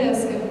the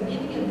risk of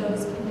any of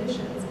those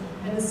conditions.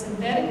 And the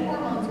synthetic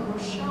hormones were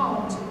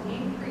shown to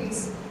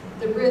increase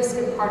the risk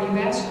of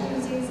cardiovascular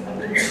disease, of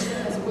dementia,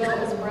 as well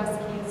as breast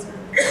cancer.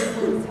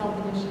 Women's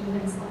Health Initiative.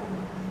 Next slide.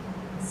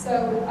 So,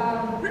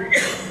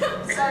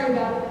 sorry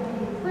about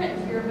the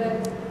print here,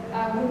 but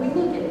when we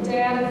look at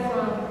data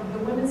from the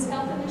Women's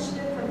Health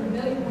Initiative, from the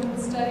Million Women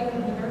Study,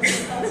 from the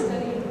Nurses' Health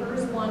Study, and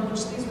HERS 1,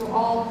 which these were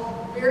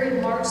all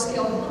very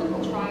large-scale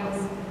clinical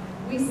trials,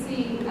 we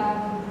see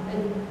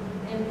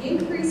an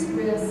increased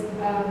risk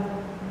of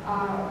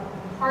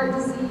heart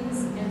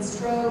disease and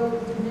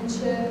stroke,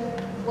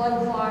 dementia,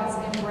 blood clots,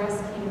 and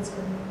breast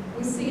cancer.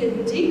 We see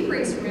a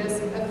decreased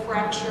risk of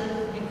fracture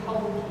and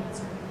colon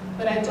cancer.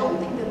 But I don't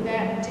think that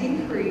that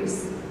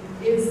decrease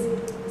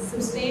is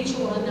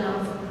substantial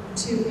enough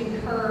to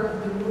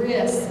incur the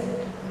risk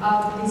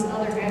of these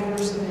other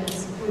adverse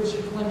events, which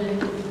women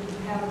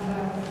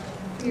have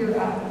fear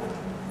of.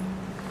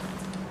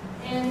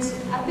 And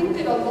I think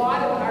that a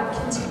lot of our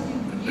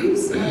continued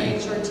use of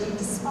HRT,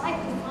 despite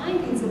the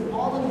findings of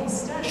all of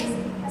these studies,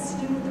 has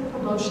to do with the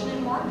promotion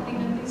and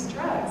marketing of these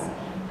drugs.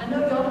 I know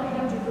y'all don't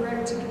have the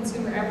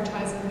direct-to-consumer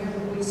advertising here,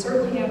 but we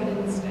certainly have it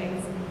in the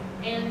States.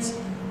 And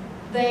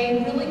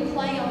they really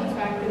play on the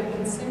fact that a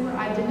consumer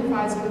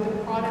identifies with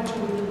a product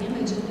or with an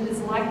image and then is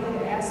likely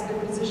to ask their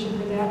physician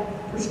for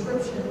that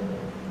prescription.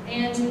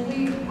 And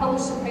we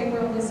published a paper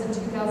on this in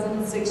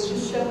 2006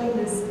 just showing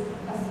this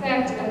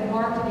effect of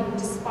marketing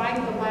despite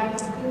the lack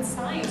of good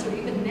science or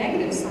even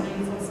negative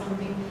science on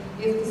something.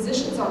 If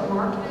physicians are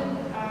marketed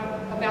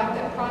about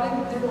that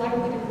product, they're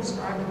likely to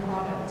prescribe the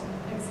product.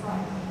 Next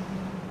slide.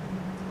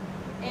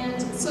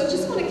 And so I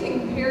just want to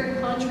compare and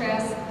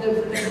contrast the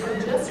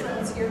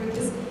progesterones here,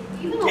 because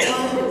even a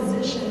lot of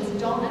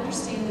physicians don't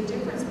understand the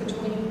difference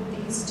between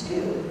these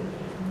two.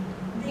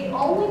 The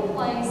only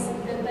place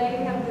that they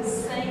have the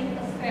same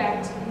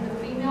effect in the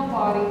female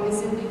body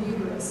is in the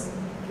uterus.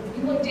 If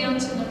you look down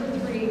to number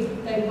 3,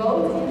 they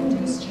both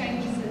induce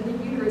changes in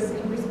the uterus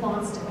in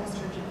response to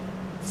estrogen.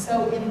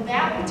 So in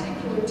that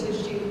particular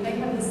tissue, they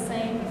have the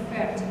same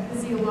effect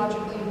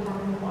physiologically and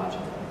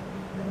hormonologically.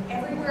 But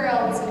everywhere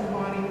else in the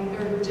body,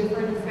 there are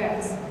different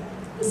effects.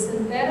 The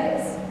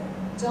synthetics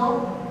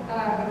don't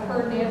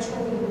occur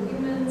naturally in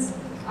humans.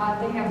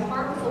 They have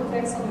harmful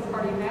effects on the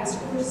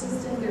cardiovascular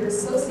system. They're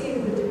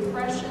associated with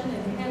depression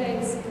and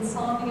headaches,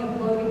 insomnia,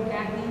 bloating,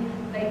 acne.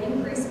 They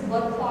increase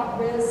blood clot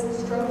risk,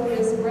 stroke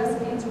risk, breast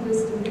cancer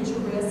risk, dementia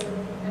risk,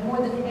 and more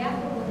than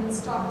half of women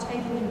stop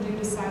taking them due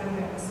to side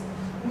effects.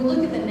 When we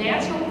look at the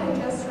natural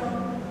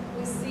progesterone,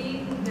 we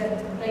see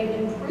that they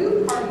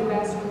improve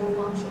cardiovascular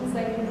functions,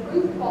 they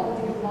improve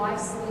quality of life,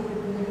 sleep,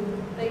 and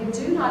mood. They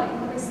do not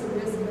increase the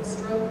risk of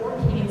stroke or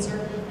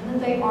cancer, and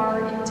that they are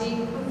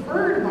indeed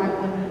preferred by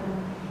women.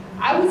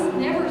 I was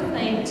never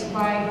thanked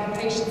by a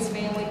patient's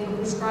family for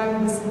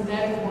prescribing the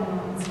synthetic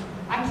hormones.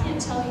 I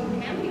can't tell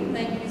you how many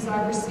thank yous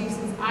I've received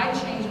since I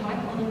changed my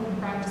clinical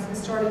practice and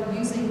started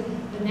using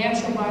the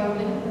natural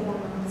bioidentical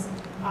hormones.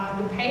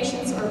 The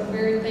patients are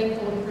very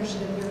thankful and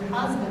appreciative. Their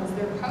husbands,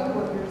 their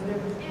co-workers, their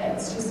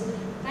kids. Just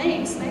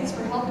thanks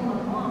for helping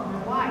my mom,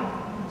 my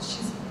wife.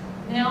 She's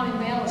now in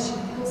balance.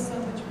 She feels so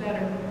much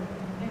better.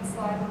 Next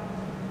slide.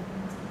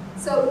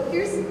 So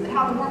here's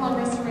how the hormone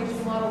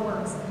restoration model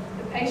works.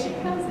 The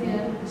patient comes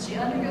in, she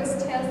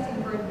undergoes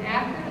testing for an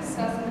accurate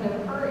assessment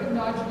of her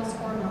endogenous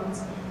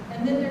hormones,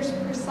 and then there's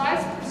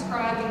precise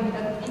prescribing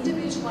of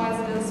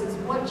individualized doses,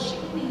 what she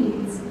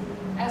needs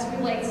as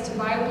relates to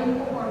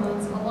bioidentical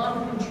hormones,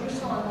 along with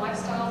nutritional and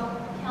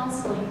lifestyle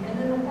counseling, and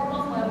then the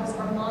hormone levels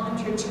are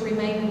monitored to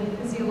remain in the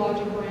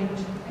physiologic range.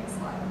 Next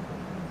slide.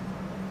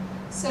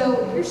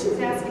 So here she's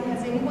asking,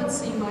 has anyone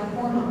seen my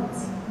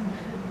hormones?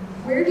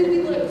 Where do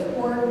we look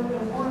for the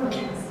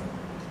hormones?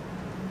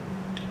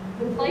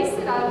 The place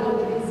that I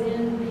look is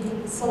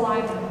in the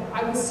saliva.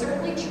 I was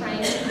certainly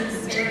trained to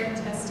do serum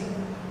testing,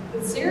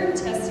 but serum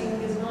testing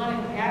is not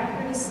an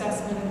accurate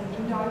assessment of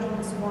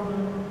endogenous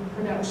hormone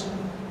production.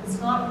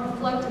 It's not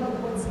reflective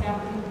of what's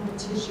happening in the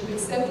tissue,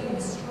 except in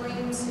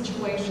extreme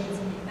situations.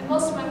 And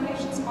most of my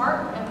patients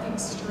aren't at the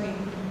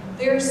extreme.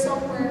 They're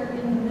somewhere in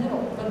the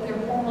middle, but they're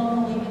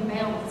hormonally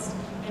imbalanced.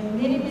 And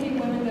many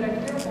women that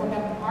I care for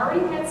have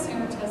already had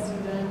serum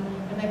testing done,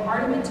 and they've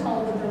already been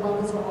told that their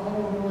levels are all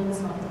normal and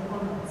it's not the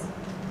hormones.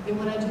 And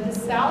when I do the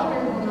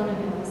salivary hormone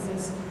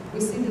analysis, we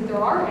see that there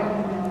are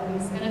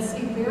abnormalities, and I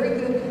see very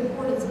good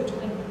concordance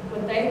between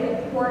what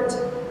they report,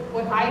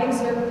 what I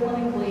observe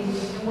clinically,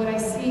 and what I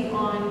see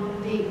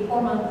on the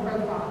hormone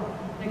profile.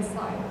 Next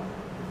slide.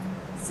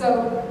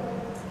 So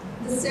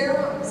the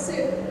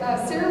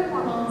serum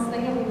hormones,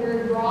 they have a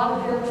very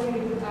broad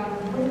therapeutic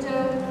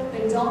window.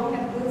 They don't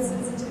have good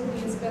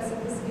sensitivity and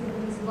specificity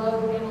in these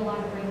low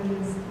analyte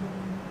ranges.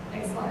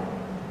 Next slide.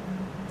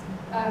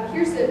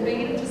 Here's the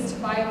advantages to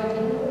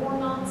bioidentical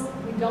hormones.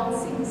 We don't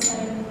see the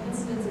same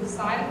incidence of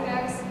side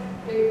effects.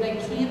 They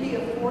can be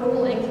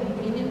affordable and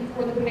convenient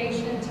for the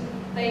patient.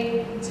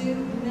 They do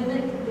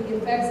mimic the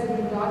effects of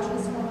the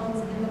endogenous hormones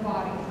in the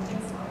body.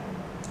 Next slide.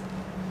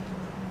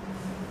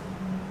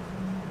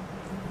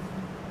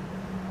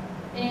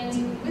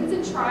 And with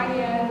the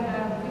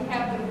triad, we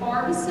have the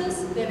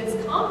pharmacist that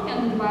is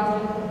compounding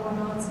bioidentical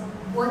hormones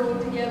working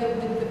together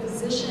with the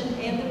physician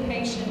and the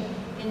patient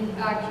in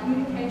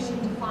communication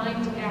to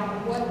find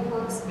out what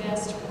works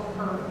best for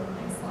her.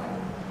 Next slide.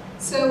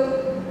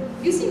 So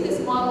using this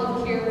model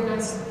of care, when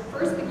I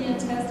first began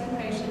testing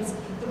patients,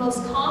 the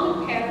most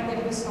common pattern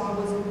that we saw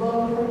was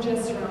low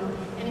progesterone.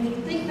 And if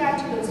you think back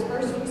to those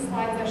first few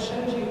slides I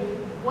showed you,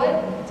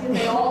 what did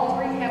they all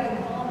three have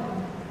in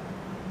common?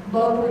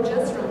 Low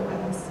progesterone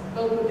levels,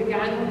 both with the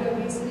gynoid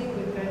obesity,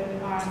 with the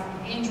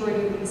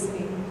android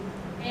obesity.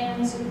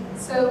 And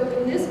so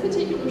in this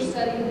particular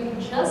study,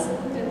 we just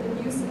looked at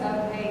the use of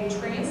a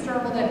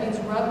transdermal, that means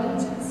rubbed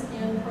into the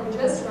skin,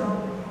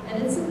 progesterone,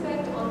 and its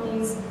effect on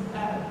these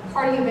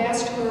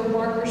cardiovascular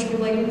markers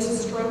related to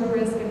stroke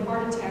risk and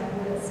heart attack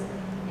risk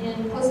in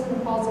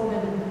postmenopausal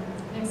women.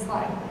 Next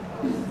slide.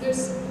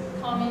 There's a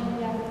comment,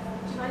 yeah.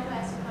 Would you like to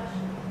ask a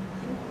question?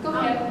 Go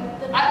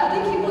ahead. I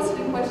think he wants to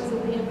do questions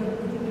at the end,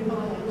 but we can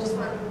do Just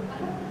for,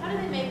 how do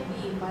they make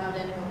the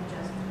bioidentical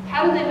progesterone?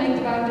 How do they make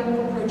the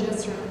bioidentical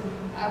progesterone?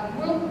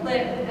 We'll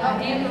let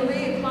Anne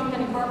Marie, a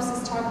compounding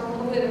pharmacist, talk a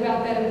little bit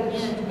about that at the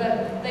end,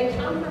 but they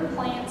come from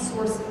plant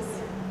sources.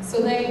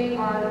 So they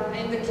are,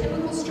 and the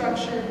chemical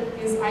structure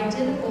is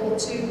identical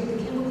to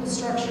the chemical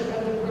structure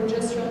of the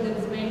progesterone that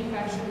is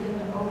manufactured in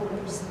the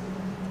ovaries.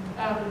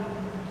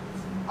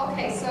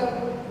 Okay,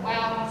 so,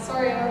 wow,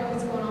 sorry, I don't know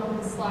what's going on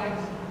with the slide.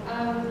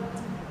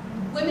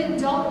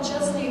 Women don't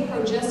just need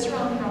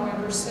progesterone,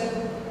 however, so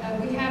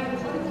we have a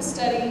clinical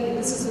study, and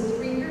this is a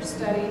 3-year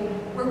study,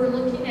 where we're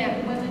looking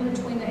at women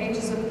between the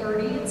ages of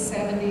 30 and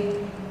 70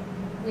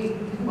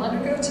 who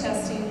undergo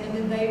testing, and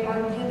then they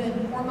are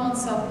given hormone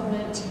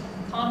supplement,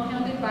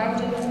 compounded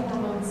bioidentical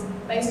hormones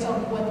based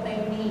on what they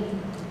need,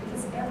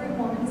 because every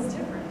woman is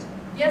different.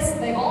 Yes,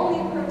 they all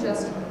need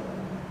progesterone.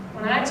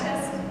 When I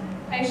test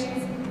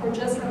patients,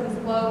 progesterone is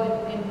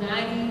low in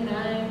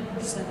 99%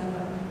 of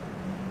them.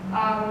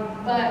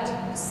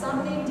 But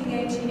some need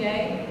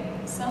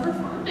DHEA, some are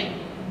fine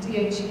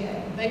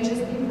DHEA. They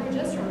just need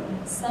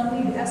progesterone. Some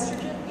need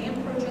estrogen and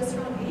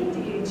progesterone and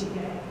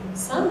DHEA.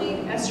 Some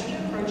need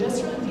estrogen,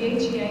 progesterone,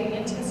 DHEA,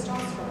 and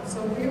testosterone.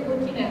 So we're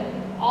looking at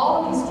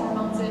all of these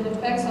hormones and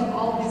effects on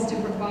all of these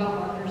different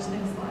biomarkers.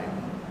 Next slide.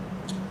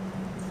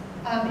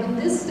 In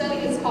this study,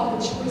 it's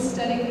called the CHOICE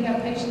study. We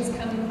have patients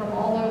coming from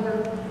all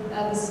over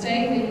the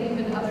state and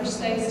even other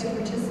states to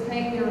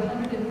participate. There are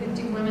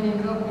 150 women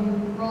enrolled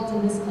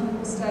in this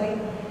clinical study.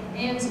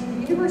 And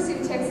the University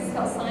of Texas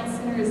Health Science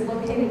Center is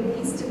located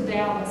east of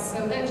Dallas.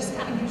 So that just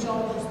kind of gives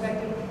y'all a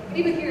perspective.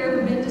 Anybody here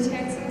ever been to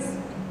Texas?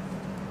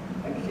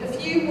 A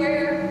few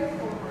where?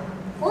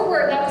 Fort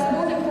Worth. That was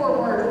more than Fort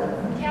Worth.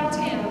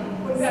 Cowtown.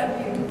 What about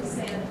you?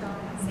 San Antonio.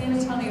 San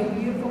Antonio,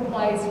 beautiful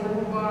place,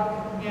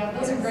 Riverwalk. Yeah,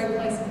 those are great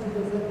places to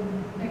visit.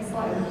 Next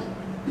slide.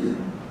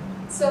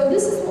 So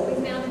this is what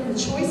we found in the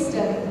CHOICE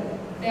study.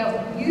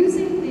 Now,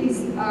 using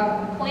these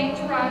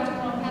plant-derived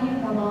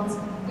compounded hormones,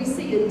 we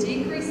see a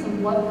decrease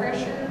in blood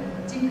pressure,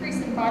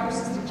 decrease in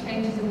fibrocystic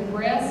changes in the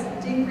breast,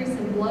 decrease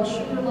in blood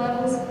sugar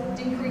levels,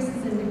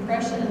 decreases in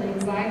depression and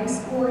anxiety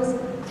scores,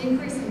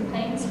 decrease in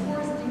pain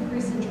scores,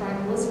 decrease in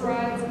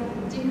triglycerides,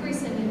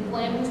 decrease in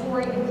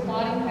inflammatory and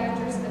clotting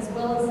factors, as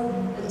well as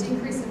a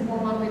decrease in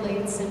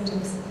hormone-related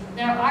symptoms.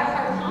 Now, our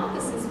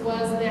hypothesis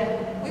was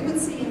that we would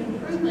see an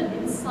improvement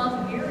in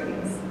some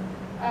areas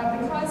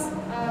because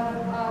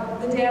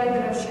of the data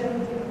that I've shared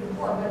with you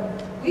before,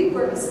 but we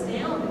were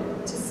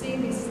astounded to see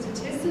these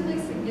statistically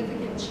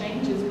significant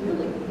changes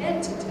really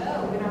head to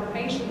toe in our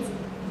patients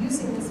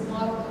using this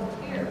model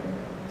of care.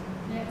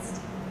 Next.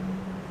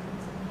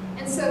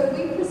 And so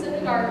we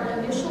presented our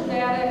initial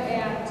data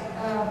at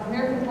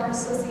American Heart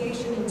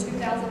Association in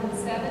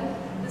 2007.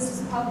 This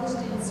was published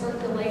in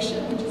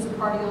Circulation, which is a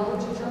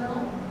cardiology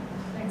journal.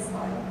 Next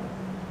slide.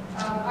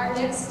 Our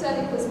next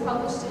study was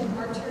published in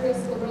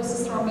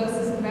Arteriosclerosis,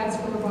 Thrombosis, and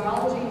Vascular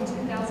Biology in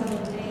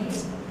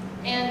 2008.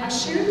 And I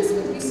share this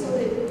with you so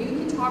that you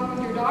can talk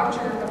with your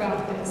doctor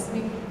about this. I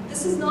mean,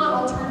 this is not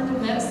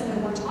alternative medicine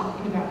that we're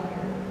talking about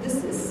here.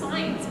 This is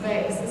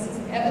science-based. This is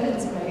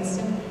evidence-based.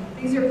 And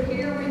these are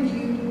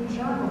peer-reviewed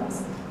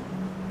journals.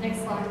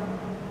 Next slide.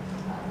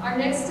 Our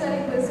next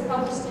study was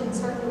published in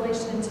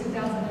Circulation in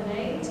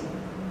 2008.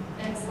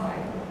 Next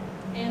slide.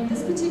 And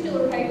this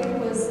particular paper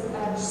was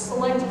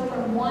selected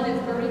from one of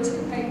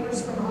 32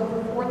 papers from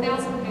over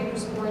 4,000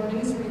 papers for a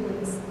news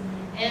release.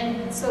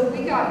 And so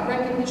we got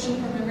recognition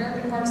from the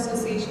American Heart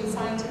Association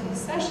scientific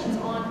sessions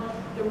on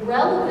the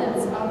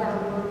relevance of our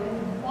work and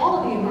the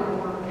quality of our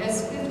work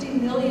as 50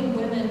 million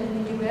women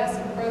in the U.S.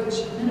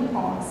 approach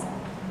menopause.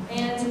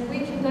 And we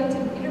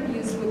conducted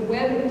interviews with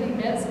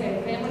WebMD,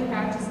 Medscape, Family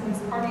Practice News,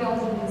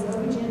 Cardiology News,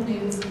 OB-GYN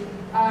News.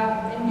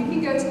 And you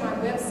can go to my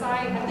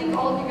website. I think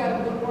all of you got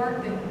a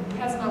bookmark that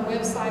has my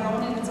website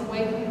on it. It's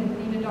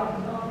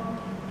awakeningwithkenna.com.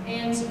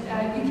 And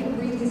you can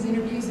read these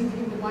interviews if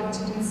you would like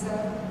to do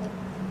so.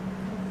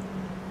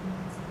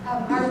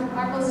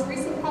 Our most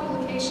recent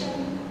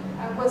publication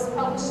was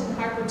published in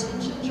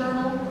Hypertension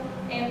Journal,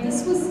 and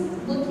this was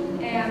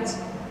looking at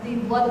the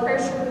blood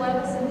pressure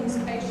levels in these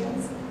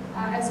patients,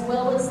 as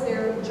well as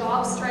their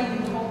job strain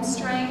and home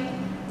strain.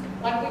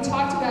 Like we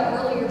talked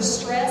about earlier,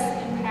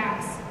 stress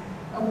impacts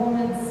a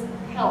woman's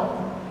health,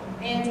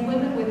 and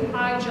women with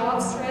high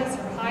job stress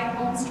or high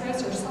home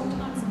stress, or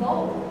sometimes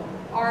both,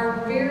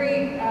 are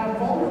very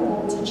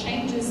vulnerable to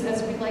changes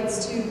as it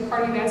relates to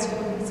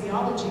cardiovascular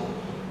physiology.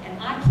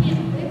 I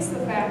can't fix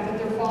the fact that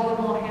their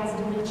father-in-law has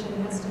dementia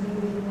and has to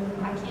move in with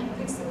them. I can't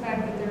fix the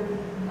fact that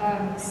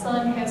their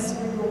son has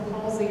cerebral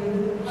palsy or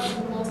that their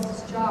husband lost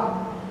his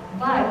job.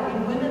 But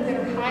in women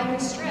that are highly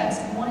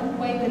stressed, one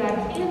way that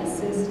I can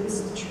assist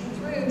is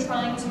through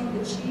trying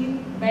to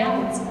achieve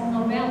balance,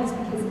 hormone balance,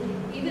 because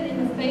even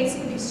in the face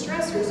of these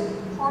stressors,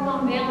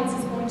 hormone balance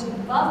is going to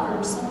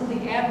buffer some of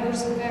the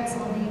adverse effects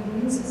on the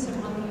immune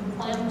system, on the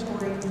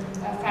inflammatory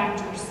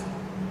factors.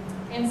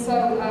 And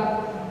so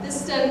this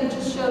study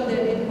just showed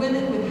that in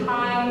women with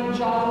high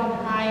job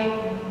and high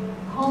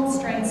home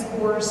strain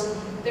scores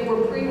that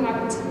were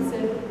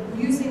pre-hypertensive,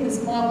 using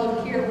this model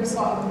of care, we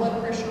saw a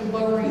blood pressure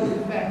lowering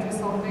effect. We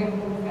saw a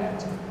favorable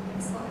effect.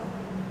 Next slide.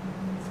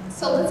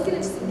 So let's get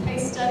into some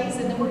case studies,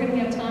 and then we're going to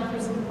have time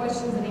for some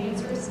questions and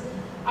answers.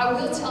 I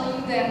will tell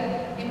you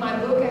that in my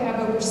book I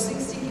have over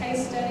 60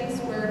 case studies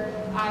where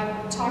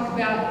I talk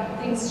about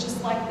things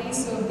just like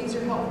these, so if these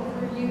are helpful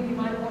for you, you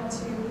might want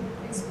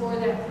to explore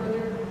that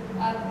further.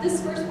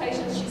 This first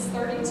patient, she's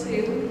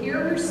 32. Here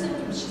are her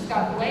symptoms. She's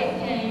got weight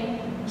gain,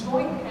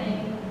 joint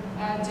pain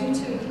due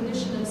to a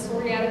condition of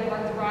psoriatic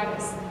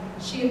arthritis.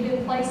 She had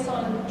been placed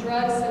on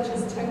drugs such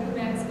as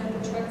Topamax,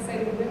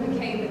 methotrexate, and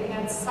Remicade that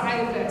had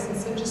side effects, and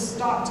so just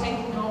stopped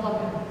taking all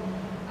of them.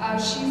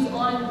 She's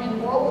on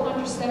an oral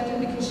contraceptive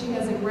because she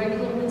has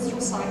irregular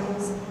menstrual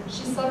cycles.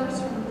 She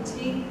suffers from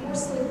fatigue, poor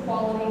sleep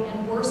quality,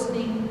 and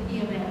worsening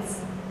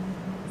PMS.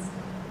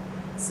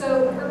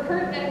 So her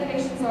current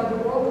medications are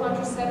the oral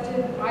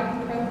contraceptive,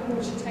 ibuprofen,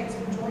 which she takes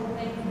for joint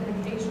pain,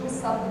 and occasional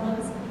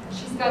supplements.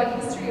 She's got a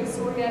history of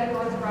psoriatic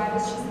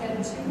arthritis. She's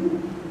had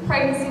 2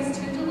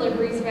 pregnancies, 2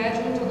 deliveries,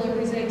 vaginal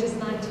deliveries, ages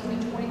 19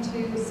 and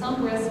 22, some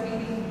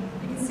breastfeeding.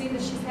 You can see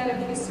that she's had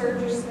a few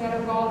surgeries. She's had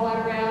her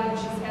gallbladder out, and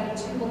she's had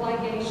a tubal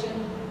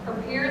ligation. Her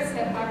parents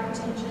have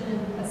hypertension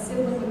and a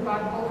sibling with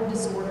bipolar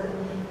disorder.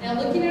 Now,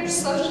 looking at her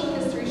social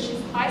history, she's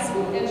high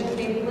school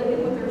educated,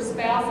 living with her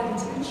spouse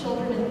and 2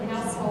 children in the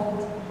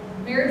household,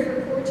 married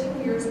for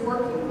 14 years,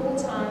 working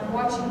full-time,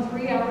 watching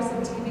 3 hours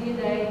of TV a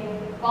day,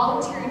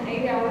 volunteering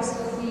 8 hours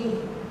a week,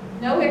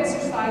 no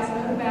exercise,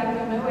 no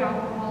tobacco, no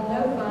alcohol,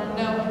 no fun.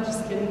 No, I'm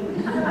just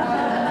kidding.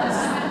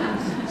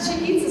 She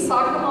eats a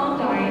soccer mom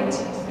diet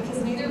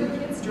because neither of her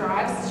kids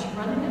drive, so she's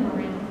running them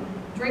around.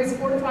 Drinks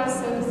 4 to 5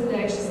 sodas a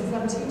day. She says,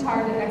 I'm too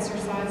tired to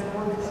exercise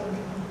or cook.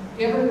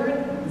 You ever heard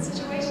of a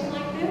situation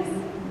like this?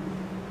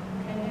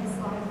 Okay, next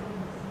slide.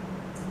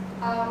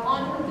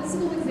 On her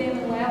physical exam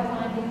and lab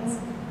findings,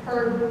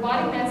 her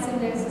body mass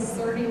index is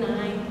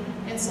 39,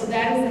 and so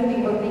that is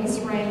in the obese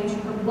range.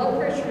 Her blood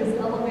pressure is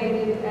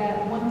elevated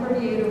at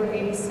 138 over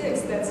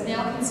 86. That's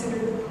now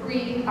considered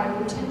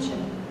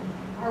pre-hypertension.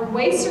 Our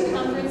waist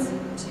circumference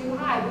is too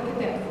high. Look at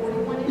that,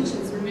 41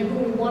 inches.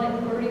 Remember, we want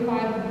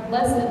it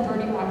less than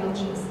 35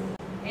 inches.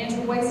 And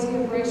her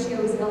waist-to-hip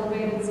ratio is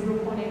elevated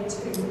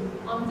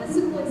 0.82. On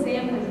physical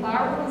exam, her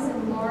thyroid is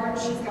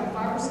enlarged. She's got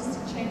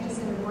fibrocystic changes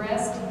in her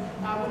breast.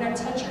 When I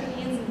touch her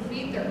hands and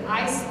feet, they're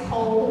ice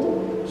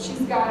cold.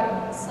 She's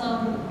got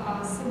some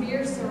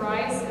severe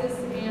psoriasis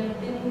and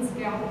thinning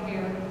scalp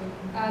hair.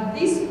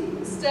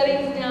 These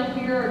studies down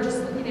here are just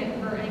looking at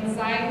her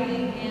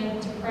anxiety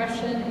and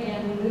depression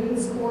and mood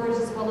scores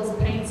as well as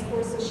pain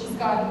scores. So she's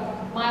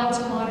got mild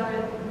to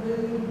moderate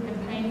mood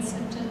and pain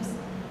symptoms.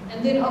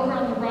 And then over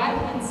on the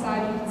right-hand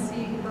side, you can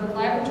see her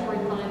laboratory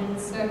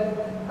findings. So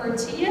her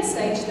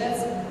TSH,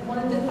 that's one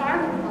of the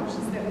thyroid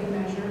functions that we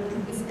measure,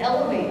 is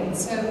elevated.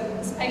 So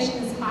this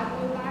patient is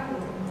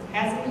hypothyroid,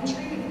 hasn't been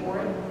treated for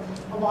it.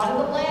 A lot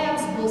of the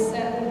labs will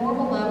set the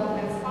normal level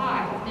at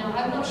 5. Now,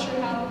 I'm not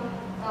sure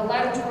how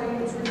laboratory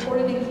is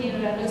reported in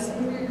Canada. I know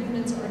some of your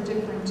units are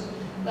different,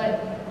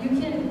 but you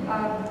can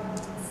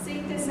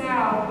seek this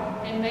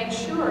out and make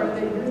sure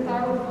that your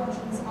thyroid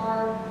functions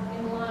are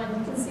in line.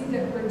 You can see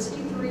that her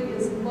T3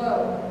 is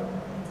low.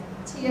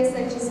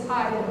 TSH is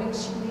high. That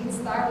means she needs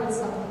thyroid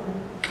supplement.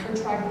 Her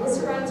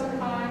triglycerides are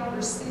high.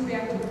 Her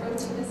C-reactive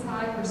protein is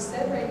high. Her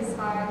SED rate is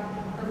high.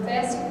 Her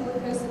fasting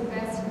glucose and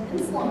fasting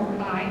insulin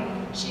are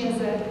high. She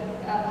has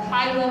a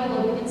high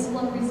level of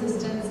insulin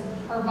resistance.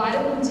 Her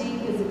vitamin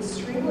D is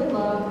extremely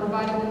low. Her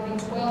vitamin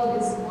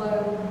B12 is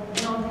low.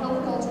 And on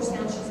pelvic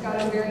ultrasound, she's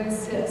got ovarian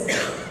cyst.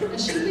 Now,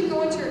 she's been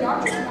going to her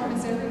doctor's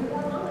appointments every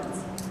 4 months.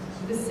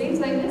 It seems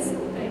they miss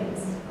some things.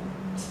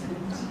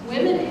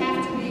 Women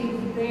have to be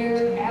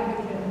their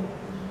advocate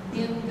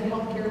in the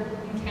healthcare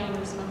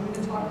encounters, and I'm going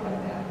to talk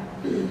about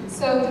that.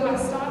 So, do I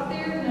stop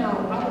there? No.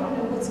 I want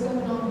to know what's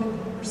going on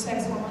with her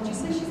sex hormones. You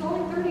say she's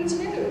only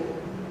 32.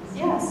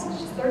 Yes,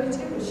 she's 32,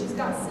 but she's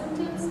got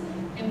symptoms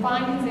and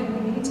findings,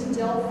 and we need to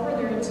delve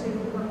further into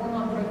her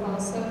hormone profile.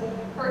 So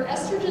her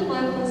estrogen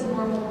level is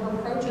normal, her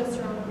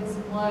progesterone is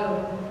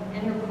low,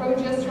 and her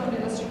progesterone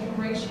to estrogen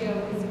ratio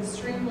is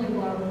extremely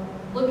low.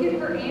 Look at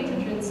her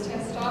androgens,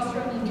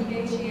 testosterone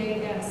and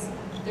DHEAS.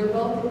 They're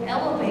both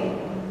elevated.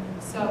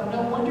 So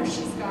no wonder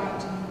she's got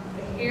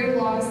the hair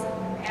loss,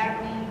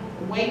 acne,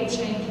 weight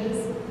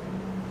changes.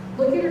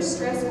 Look at her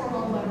stress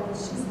hormone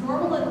levels. She's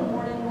normal in the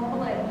morning,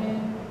 normal at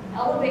noon,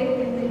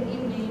 elevated in the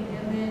evening,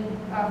 and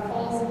then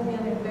falls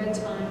again at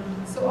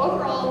bedtime. So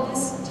overall,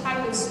 this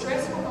type of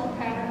stress hormone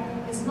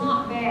pattern is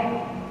not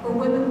bad for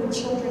women with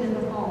children in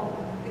the home.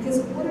 Because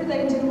what are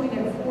they doing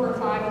at 4 or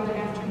 5 in the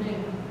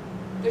afternoon?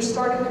 They're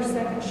starting their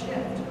second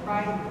shift,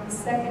 right? The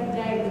second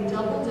day, the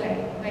double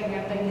day. They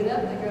get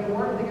up, they go to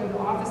work, they go to the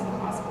office, the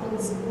hospital,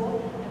 the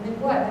school, and then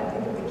what? They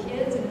pick up the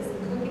kids, and it's the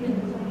cooking and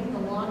the cleaning,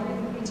 the laundry,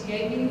 the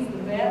PTA meetings,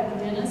 the vet,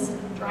 the dentist,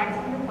 dry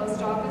cleaner,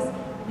 post office.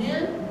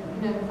 And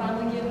then,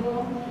 finally get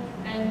home.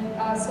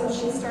 And so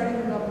she's starting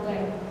her double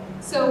day.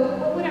 So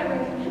what would I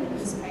recommend for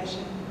this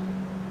patient?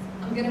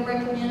 I'm going to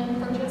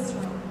recommend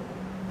progesterone.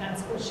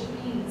 That's what she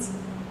needs.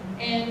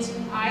 And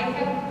I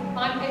have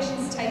my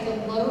patients take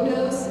a low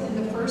dose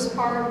in the first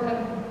part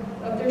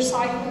of their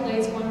cycle,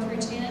 days 1 through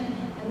 10,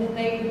 and then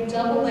they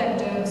double that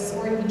dose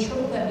or even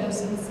triple that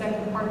dose in the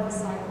second part of the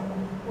cycle.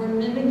 We're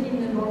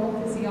mimicking the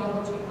normal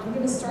physiology. I'm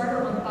going to start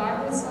her on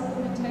thyroid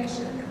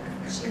supplementation.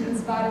 She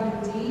needs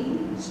vitamin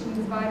D, she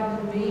needs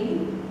vitamin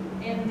B,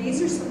 and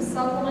these are some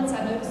supplements.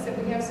 I noticed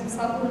that we have some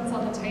supplements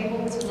on the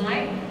table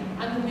tonight.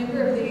 I'm a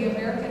member of the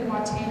American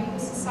Botanical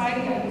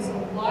Society. I use a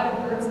lot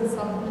of herbs and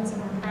supplements in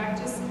my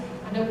practice.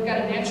 I know we've got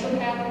a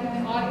naturopath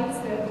in the audience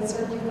that will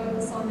certainly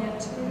focus on that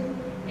too.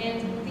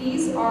 And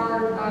these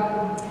are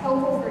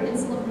helpful for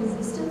insulin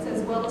resistance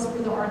as well as for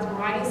the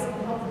arthritis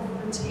and helpful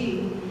for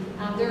fatigue.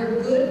 There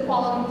are good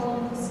quality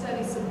clinical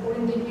studies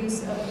supporting the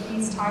use of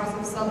these types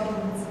of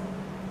supplements.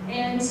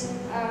 And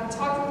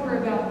talked with her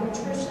about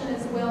nutrition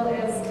as well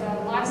as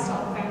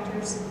lifestyle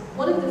factors.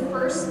 One of the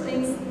first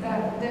things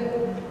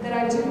that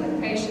I do with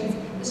patients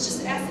is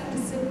just ask them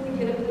to simply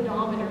get a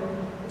pedometer.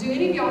 Do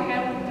any of y'all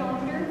have a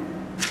pedometer?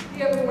 Do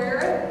you ever wear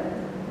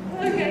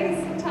it? Okay,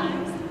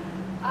 sometimes.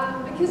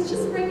 Because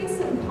just bringing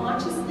some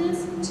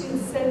consciousness to the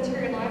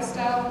sedentary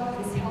lifestyle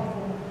is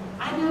helpful.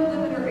 I know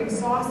women are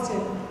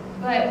exhausted,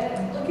 but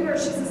look at her,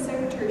 she's a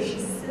secretary. She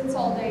sits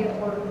all day at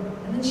work,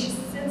 and then she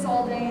sits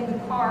all day in the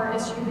car,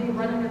 SUV,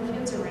 running her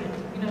kids around,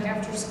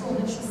 after school. And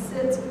then she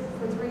sits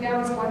for 3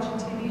 hours watching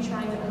TV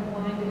trying to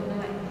unwind at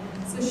night.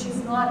 So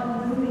she's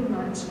not moving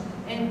much.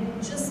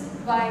 And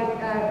just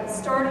by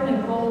starting a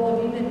goal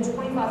of even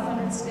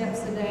 2,500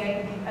 steps a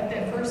day at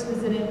that first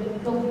visit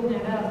and building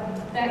that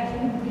up, that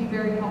can be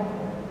very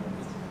helpful.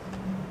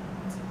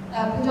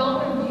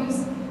 Pedometer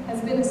use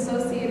has been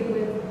associated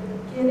with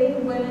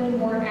getting women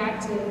more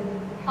active,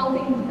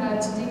 helping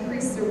to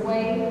decrease their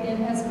weight,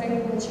 and has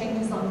favorable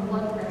changes on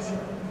blood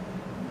pressure.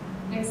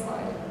 Next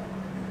slide.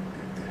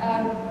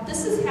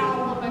 This is how I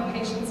want my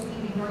patients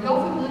eating. Are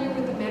y'all familiar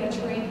with the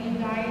Mediterranean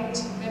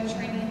diet,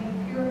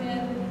 Mediterranean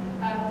pyramid?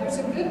 There's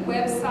a good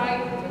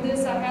website for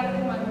this. I have it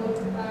in my book.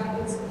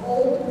 It's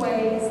Old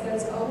Ways.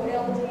 That's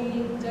OLDWAYS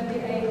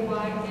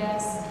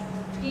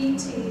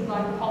PT,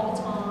 like Paul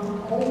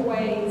Tom, Old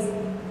Ways,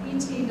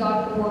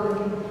 PT.org.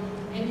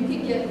 And you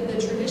can get the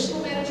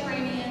traditional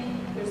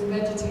Mediterranean, there's a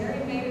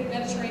vegetarian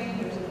Mediterranean,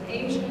 there's an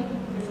Asian,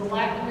 there's a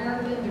Latin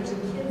American, there's a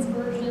kids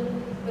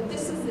version. But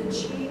this is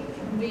a cheap,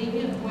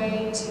 convenient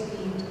way to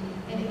eat.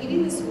 And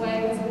eating this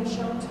way has been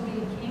shown to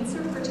be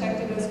cancer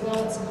protective as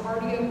well as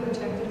cardio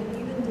protective and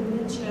even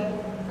dementia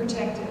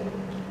protective.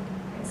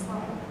 Next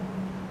slide.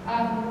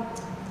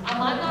 I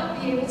might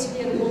not be able to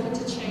get a woman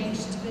to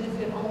change to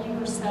benefit only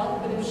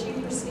herself, but if she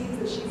perceives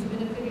that she's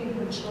benefiting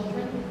her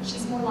children,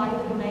 she's more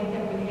likely to make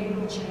that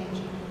behavioral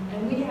change.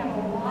 And we have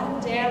a lot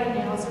of data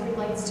now as it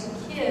relates to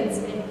kids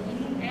and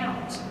eating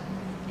out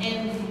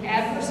and the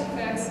adverse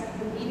effects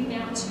of eating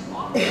out too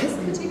often.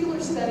 This particular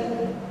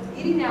study,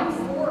 eating out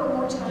 4 or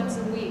more times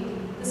a week.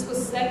 This was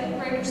 2nd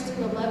graders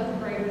through 11th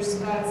graders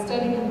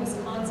studied in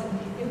Wisconsin.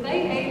 If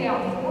they ate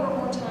out 4 or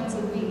more times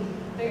a week,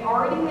 they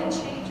already had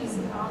changes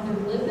on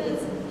their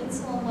lipids and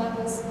insulin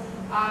levels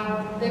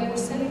that were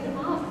setting them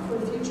up for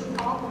future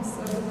problems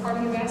of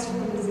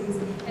cardiovascular disease.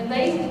 And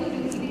they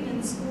included eating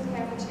in the school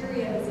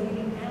cafeteria as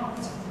eating out.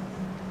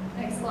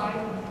 Next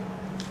slide.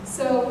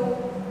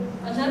 So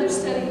another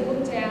study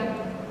looked at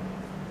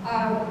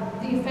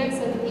the effects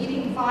of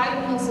eating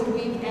 5 meals a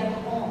week at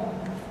home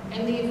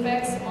and the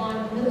effects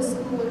on middle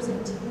schoolers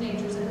and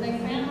teenagers. And they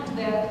found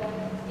that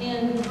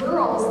in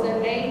girls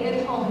that ate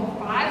at home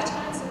 5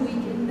 times a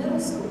week in middle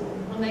school,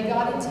 when they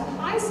got into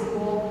high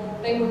school,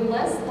 they were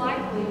less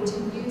likely to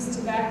use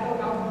tobacco,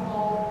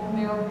 alcohol, and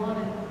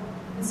marijuana.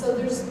 And so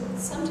there's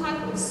some type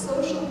of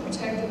social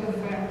protective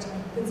effect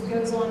that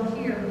goes on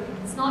here.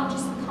 It's not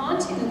just the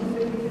content of the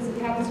food, because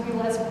it happens to be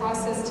less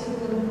processed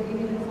typically when we're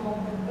eating at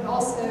home, but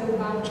also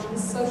the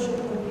social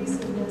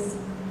cohesiveness.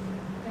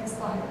 Next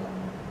slide.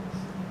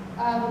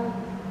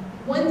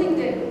 One thing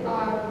that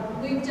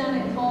we've done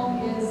at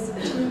home is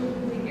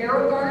the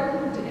Arrow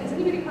Garden. Has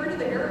anybody heard of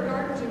the Arrow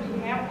Garden? Do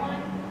you have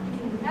one?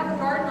 You can have a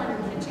garden on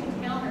your kitchen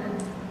counter.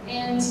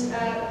 And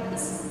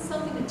this is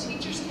something that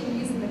teachers can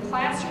use in the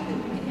classroom, that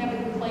you can have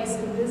in your place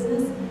of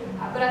business.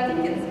 But I think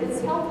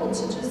it's helpful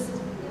to just,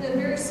 in a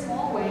very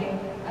small way,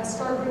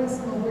 start bringing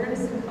some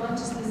awareness and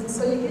consciousness. And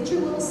so you get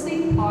your little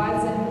seed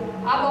pods,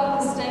 and I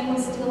bought the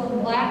stainless steel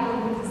and black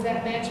one because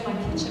that matched my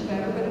kitchen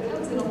better, but it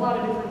comes in a lot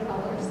of different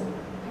colors.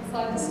 Next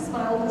slide. This is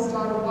my oldest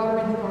daughter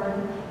watering the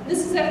garden.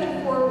 This is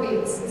after 4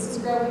 weeks. This is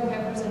growing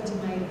peppers and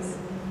tomatoes.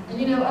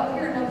 And up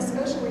here in Nova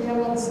Scotia where you have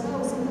a lot of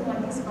snow, something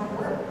like this might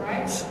work,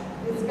 right?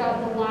 It's got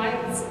the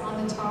lights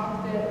on the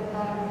top that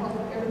help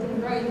everything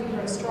grow. You can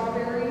grow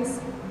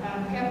strawberries,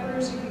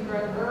 peppers, you can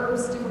grow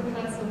herbs, different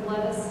kinds of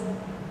lettuce.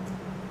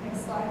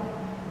 Next slide.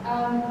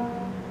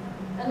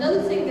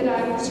 Another thing that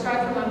I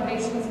prescribe for my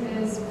patients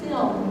is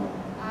film.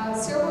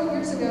 Several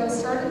years ago, I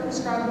started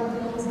prescribing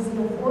films as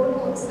an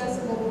affordable,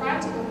 accessible,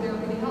 practical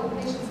therapy to help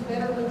patients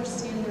better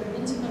understand their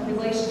intimate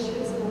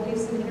relationships,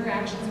 beliefs, and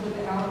interactions with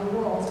the outer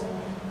world.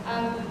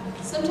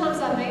 Sometimes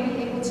I may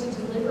be able to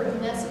deliver a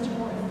message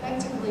more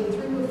effectively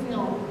through a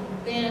film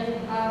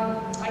than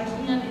I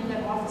can in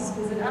that office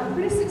visit. I'm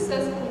pretty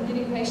successful in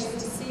getting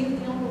patients to see a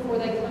film before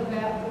they come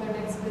back for their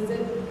next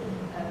visit.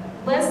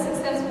 Less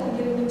successful in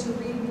getting them to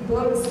read the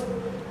books.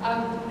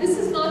 This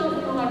is not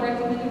the film I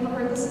recommended for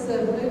her. This is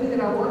a movie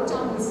that I worked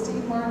on with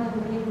Steve Martin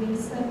and Liam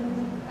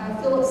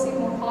Neeson, Philip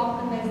Seymour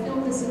Hoffman. They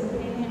filmed this in the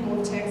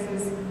Panhandle of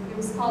Texas. It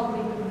was called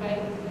Leap of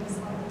Faith.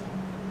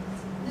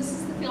 This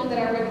is the film that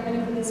I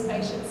recommended for this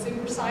patient,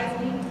 Super Size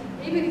Me.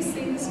 Anybody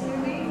seen this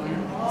movie?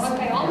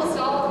 Okay, almost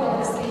all of them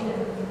have seen it.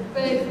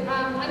 But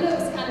I know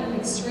it's kind of an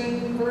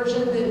extreme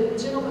version. The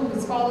gentleman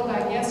was followed by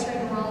a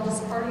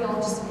gastroenterologist,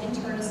 cardiologist, and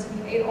internist,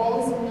 and he ate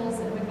all his meals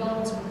at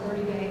McDonald's for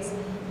 30 days.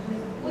 And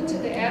they looked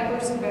at the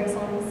adverse effects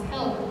on his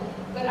health.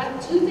 But I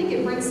do think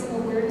it brings some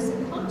awareness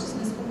and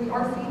consciousness when we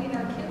are feeding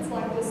our kids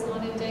like this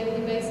on a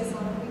daily basis,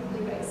 on a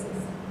weekly basis.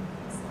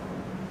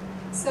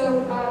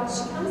 So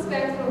she comes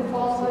back for a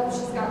follow-up.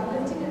 She's got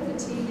lifting and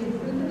fatigue,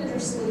 improvement in her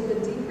sleep, a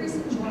decrease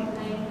in joint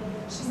pain.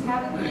 She's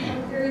having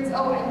her periods.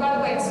 Oh, and by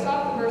the way, I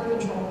stopped the birth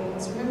control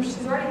pills. Remember,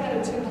 she's already had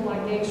a tubal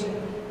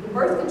ligation. The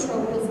birth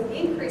control pills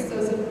increase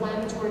those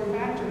inflammatory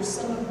factors,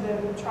 some of the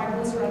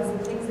triglycerides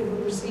and things that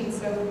we were seeing,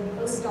 so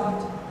those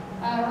stopped.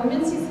 Her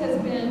menses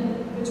has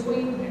been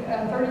between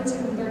 32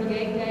 and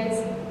 38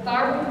 days.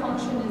 Thyroid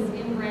function is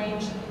in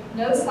range.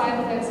 No side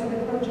effects of the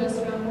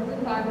progesterone or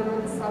the thyroid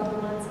or the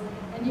supplements.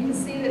 And you can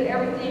see that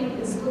everything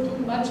is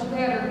looking much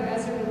better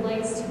as it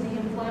relates to the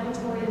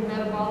inflammatory and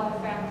metabolic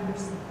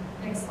factors.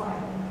 Next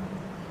slide.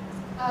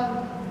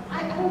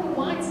 I don't know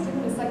why it's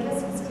doing this. I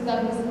guess it's because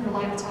I'm using her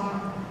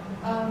laptop.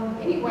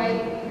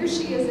 Anyway, here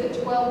she is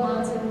at 12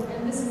 months,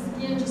 and this is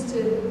again just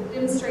to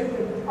demonstrate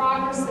the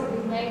progress that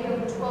we've made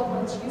over 12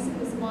 months using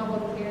this model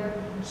of care.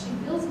 She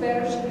feels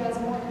better, she has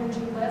more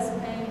energy, less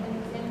pain,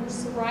 and her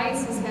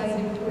psoriasis has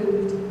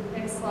improved.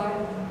 Next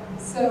slide.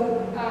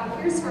 So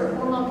here's her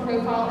hormone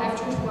profile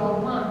after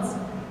 12 months.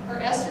 Her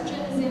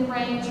estrogen is in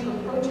range, her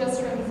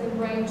progesterone is in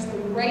range, the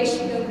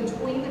ratio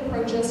between the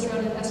progesterone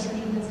and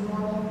estrogen is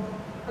normal.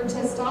 Her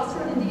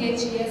testosterone and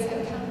DHEAs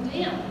have come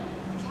down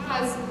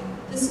because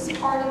this is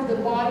part of the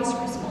body's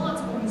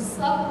response. When you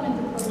supplement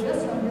the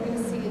progesterone, you're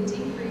going to see a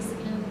decrease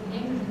in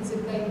androgens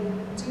if they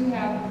do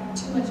have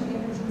too much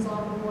androgens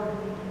on board.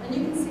 And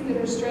you can see that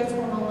her stress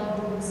hormone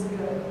level looks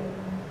good.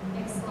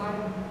 Next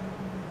slide.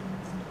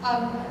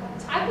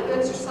 Type of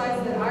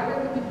exercise that I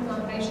recommend for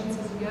my patients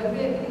is yoga.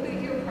 Anybody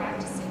here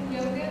practicing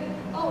yoga?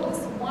 Oh, this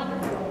is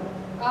wonderful.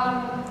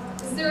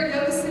 Is there a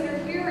yoga center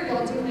here? Are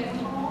y'all doing it at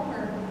home?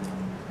 Or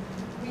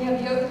we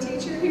have a yoga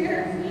teacher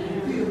here?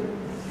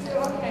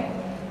 Okay.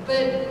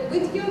 But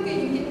with yoga,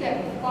 you get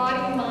that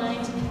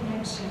body-mind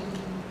connection.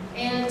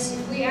 And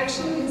we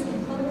actually did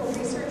some clinical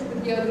research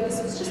with yoga.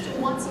 This was just a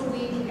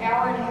once-a-week,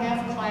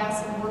 hour-and-a-half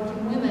class in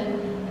working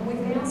women. And we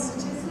found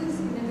statistically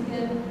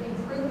significant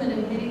improvement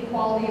in many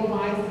quality of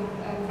life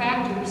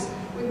factors.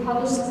 We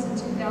published this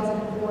in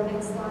 2004.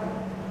 Next slide.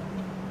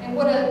 And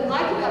what I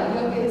like about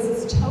yoga is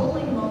it's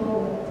totally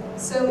mobile.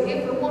 So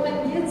if a woman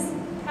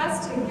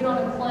has to get on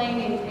a plane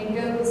and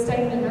go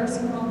stay in a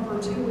nursing home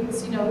for 2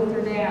 weeks, you know, with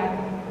her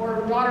dad, or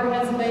her daughter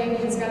has a baby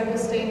and has got to go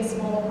stay in a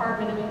small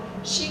apartment,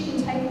 and she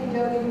can take the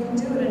yoga. You can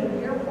do it in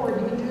an airport,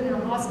 you can do it in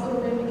a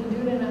hospital room, you can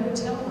do it in a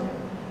hotel room.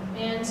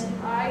 And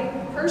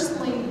I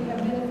personally have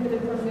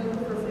benefited from yoga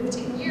for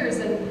 15 years,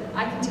 and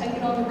I can take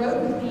it on the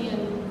road with me.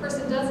 And of course,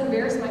 it does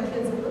embarrass my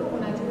kids a little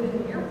when I do it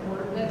in the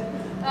airport. But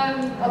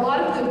a lot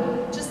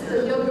of just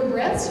the yoga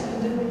breaths you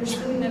can do when you're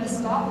sitting at a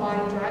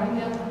stoplight driving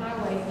down the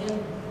highway.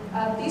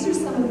 And these are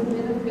some of the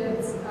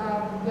benefits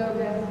of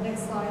yoga.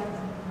 Next slide.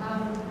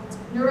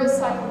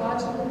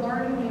 Neuropsychological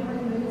learning,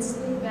 memory, mood,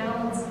 sleep,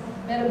 balance,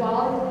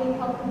 metabolically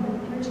helping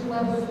with energy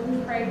levels,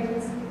 food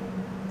cravings.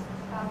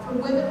 For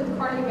women with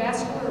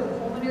cardiovascular or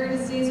pulmonary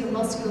disease or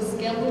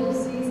musculoskeletal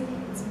disease,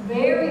 it's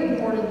very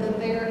important that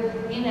they're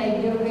in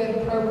a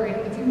yoga program.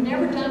 If you've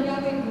never done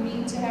yoga, you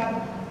need to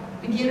have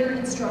beginner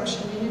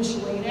instruction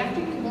initially. And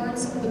after you learn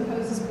some of the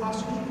poses,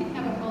 postures, you can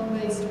have a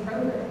home-based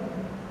program.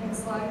 Next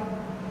slide.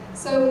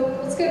 So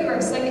let's go to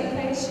our second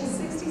page. She's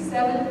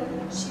 67.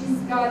 She's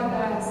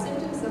got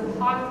symptoms of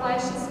hot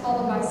flashes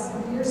followed by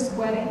severe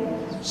sweating.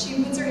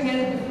 She puts her hand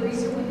in the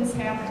freezer when this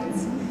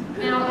happens.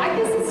 Now, I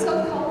guess it's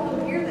so cold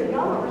up here that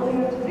y'all don't really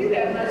have to do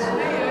that much, do you?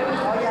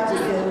 Oh, yeah, we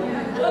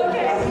do.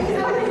 Okay.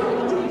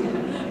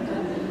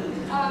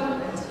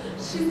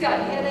 She's got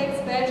headaches,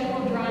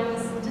 vaginal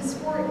dryness,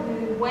 dysphoric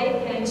mood,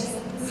 weight gain. This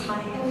is my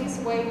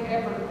heaviest weight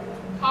ever.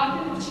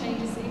 Cognitive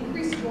changes,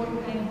 increased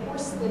joint pain, poor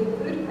sleep,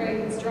 food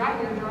cravings, dry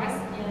hair, dry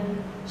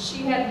skin.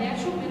 She had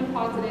natural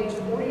menopause at age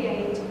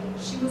 48.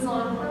 She was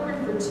on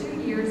Hormone for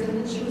 2 years, and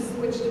then she was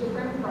switched to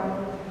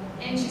Prempro.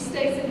 And she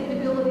states an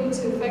inability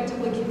to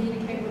effectively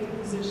communicate with her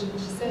physician.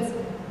 She says,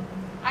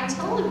 I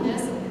tell him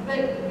this, but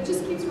he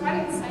just keeps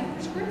writing the same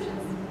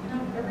prescriptions, you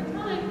know, every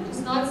time.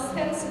 Just nods his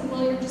head and says,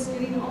 well, you're just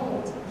getting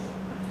old.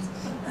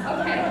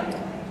 Okay.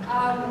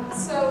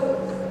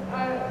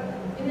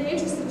 In the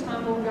interest of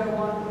time, we'll go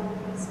on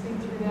and speak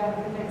through that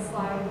in the next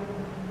slide.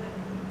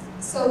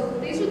 So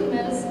these are the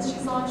medicines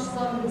she's on. She's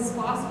on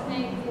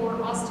bisphosphonate for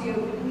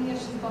osteopenia.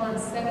 She's been on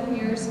 7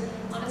 years,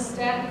 on a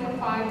statin for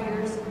 5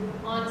 years,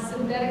 on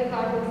synthetic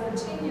thyroid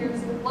for 10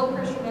 years, blood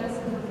pressure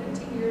medicine for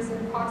 15 years,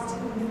 and a COX-2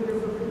 inhibitor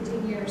for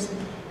 15 years.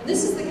 And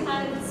this is the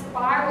kind of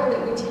spiral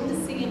that we tend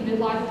to see in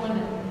midlife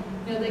women.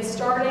 You know, they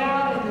start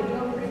out and they're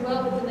doing pretty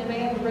well, but then they may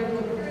have a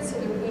regular period, so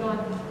they're put on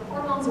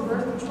hormones or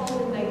birth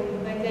control,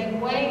 and they gain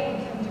weight,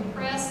 become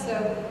depressed, so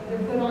they're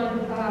put on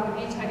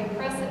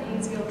antidepressant,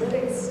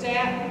 anxiolytic,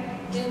 statin,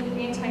 then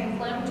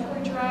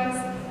anti-inflammatory drugs,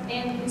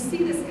 and we see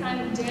this kind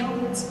of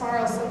downward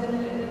spiral. So then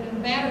in a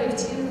matter of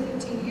 10 or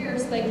 15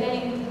 years, they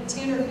gain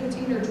 10 or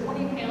 15 or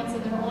 20 pounds,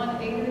 and they're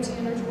on 8 or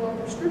 10 or 12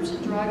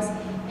 prescription drugs,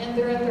 and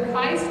they're at their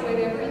highest weight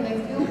ever, and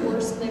they feel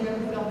worse than they've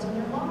ever felt in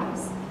their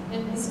lives.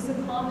 And this is a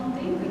common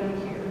theme that I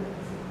hear.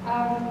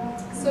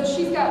 So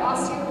she's got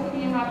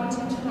osteopenia,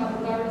 hypertension,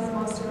 hypothyroidism,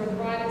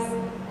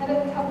 osteoarthritis, had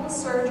a couple of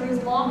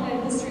surgeries, long had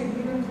a history of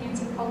uterine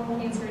cancer, colon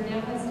cancer, and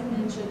now has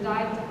dementia.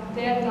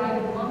 Dad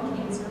died of lung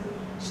cancer.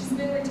 She's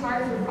been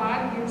retired for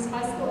 5 years,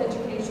 high school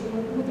education,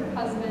 living with her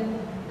husband,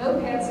 no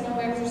pets, no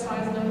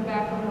exercise, no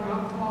tobacco, no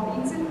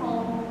alcohol, eats at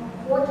home,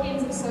 4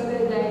 cans of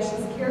soda a day.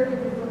 She's a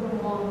caregiver for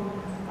her mom.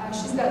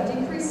 She's got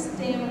decreased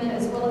stamina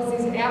as well as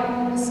these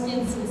abnormal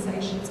skin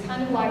sensations,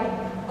 kind of like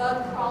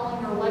bug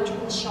crawling or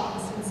electrical shock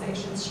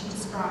sensations she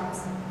describes.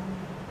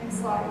 Next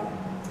slide.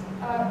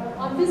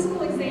 On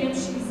physical exam,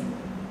 she's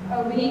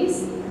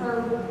obese,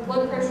 her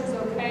blood pressure is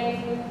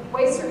okay,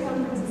 waist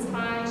circumference is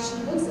high, she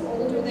looks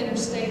older than her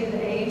stated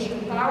age, her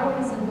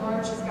thyroid is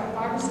enlarged, she's got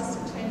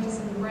fibrocystic changes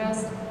in the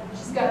breast,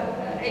 she's got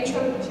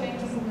atrophic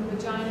changes in the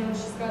vagina, and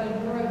she's got a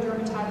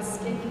neurodermatitis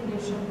skin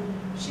condition.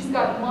 She's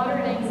got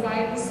moderate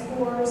anxiety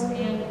scores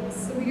and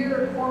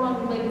severe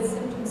hormone-related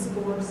symptom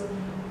scores.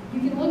 You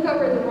can look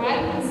over the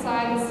right-hand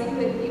side and see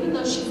that even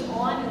though she's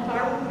on a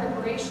thyroid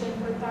preparation,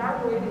 her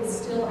thyroid is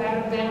still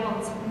out of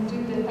balance when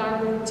you do the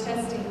thyroid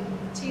testing.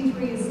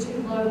 T3 is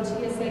too low,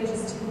 TSH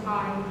is too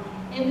high.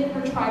 And then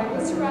her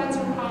triglycerides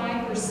are high,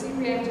 her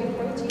C-reactive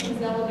protein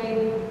is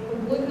elevated, her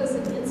glucose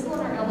and insulin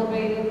are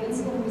elevated,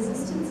 insulin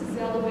resistance is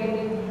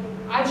elevated,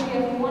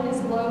 IGF-1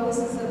 is low. This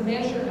is a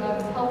measure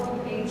of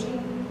healthy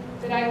aging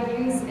that I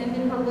use, and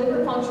then her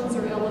liver functions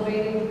are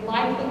elevated,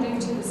 likely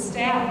due to the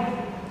statin,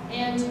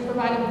 and her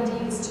vitamin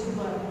D is too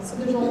low. So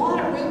there's a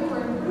lot of room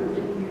for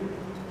improvement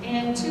here.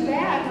 And too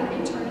bad her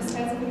internist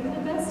hasn't even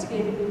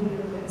investigated any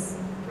of this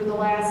for the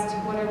last,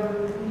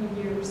 whatever,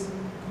 many years.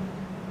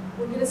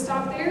 We're going to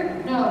stop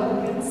there? No,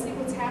 we're going to see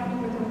what's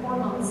happening with her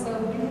hormones. So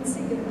you can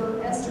see that her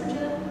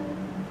estrogen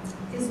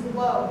is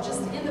low,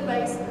 just in the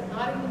basement,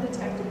 not even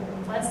detectable,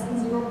 less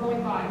than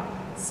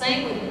 0.5.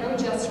 Same with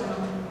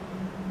progesterone.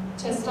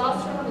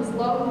 Testosterone is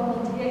low,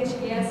 and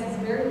DHEAS is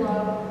very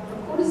low.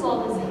 Her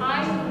cortisol is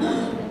high for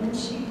women, and then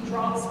she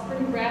drops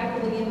pretty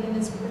rapidly and then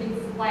is pretty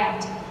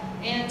flat.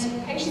 And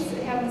patients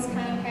that have this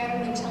kind of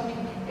pattern, they tell me,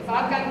 if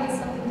I've got to get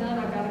something done,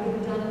 I've got to get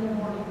it done in the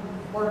morning.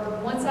 Or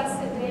once I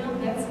sit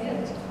down, that's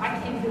it. I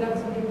can't get up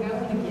and get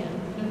going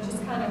again. You know,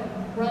 just kind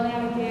of run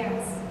out of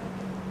gas.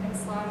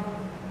 Next slide.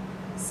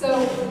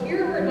 So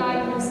here are her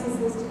diagnoses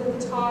listed at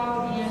the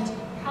top, and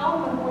how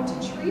am I going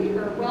to treat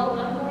her? Well,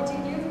 I'm going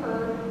to give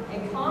her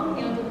a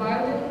compound of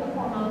bioidentical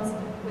hormones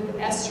with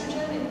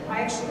estrogen.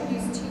 I actually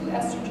use 2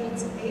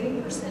 estrogens,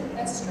 80%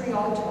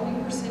 estriol,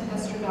 20%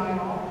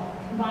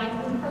 estradiol,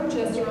 combined with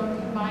progesterone,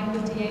 combined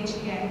with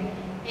DHEA.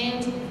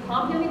 And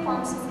compounding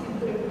pharmacists can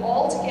put it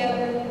all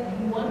together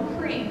in one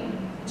cream,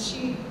 and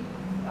she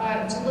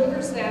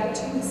delivers that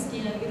to the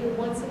skin either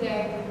once a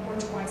day or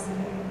twice a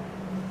day.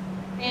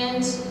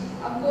 And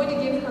I'm going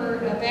to give her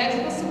a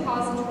vaginal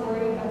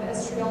suppository of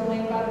estriol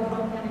made by the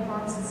compounding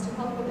pharmacist to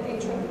help with the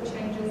atrophic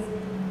changes,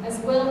 as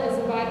well as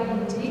a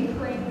vitamin D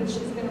cream that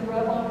she's going to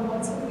rub on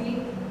once a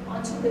week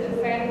onto the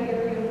fatty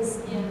area of the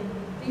skin.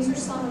 These are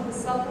some of the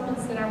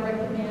supplements that I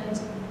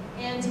recommend.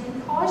 And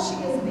because she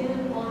has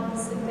been on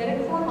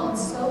synthetic hormones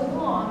so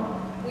long,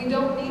 we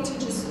don't need to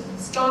just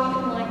stop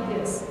in like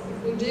this.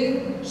 If we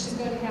do, she's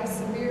going to have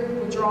severe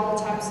withdrawal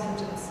type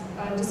symptoms,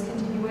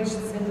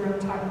 discontinuation syndrome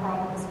type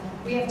problems.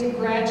 We have to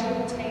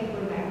gradually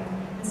taper that.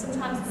 And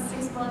sometimes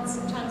it's 6 months,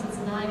 sometimes it's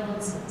 9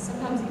 months,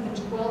 sometimes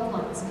even 12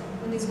 months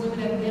when these women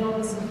have been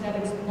on the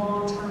synthetics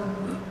long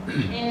term.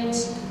 And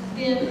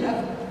then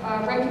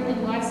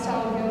recommend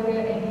lifestyle yoga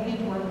and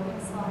handwork.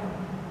 Next slide.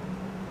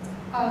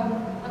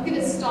 I'm going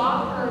to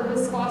stop her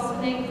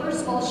bisphosphonate.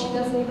 First of all, she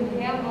doesn't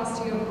even have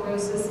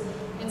osteoporosis.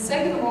 And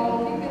second of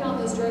all, if you've been on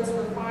those drugs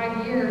for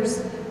 5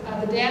 years,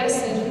 the data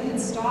says you can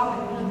stop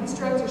it. You know, these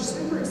drugs are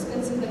super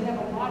expensive. They have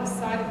a lot of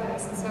side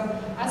effects. And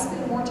so I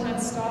spend more time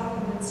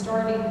stopping than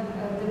starting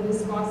the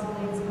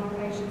bisphosphonates in my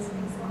patients.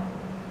 Next slide.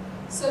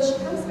 So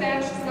she comes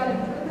back. She's got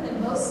improvement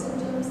in most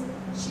symptoms.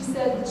 She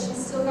said that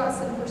she's still got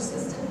some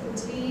persistent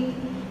fatigue.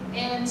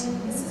 And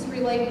this is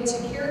related to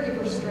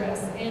caregiver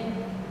stress. And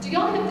do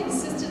y'all have the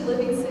assisted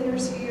living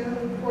centers here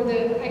for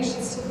the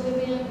patients to live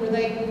in, where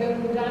they go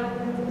to the dining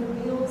room for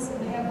their meals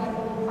and they have like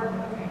a little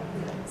apartment? Okay.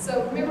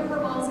 So remember,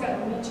 her mom's got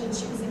dementia and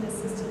she was in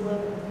assisted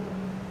living.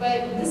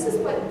 But this is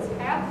what is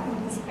happening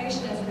with this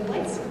patient as it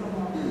relates to her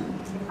mom.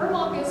 If her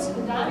mom goes to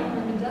the dining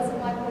room and doesn't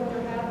like what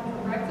they're having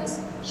for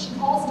breakfast, she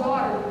calls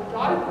daughter.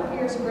 Daughter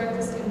prepares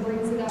breakfast and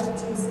brings it up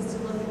to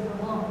assisted living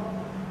for mom.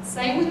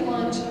 Same with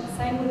lunch,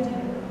 same with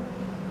dinner.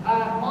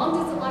 Mom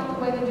doesn't like the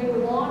way they do her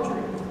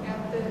laundry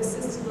at the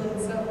assisted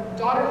living, so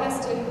daughter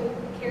has to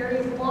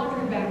carry the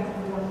laundry back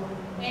and forth.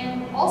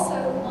 And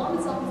also, mom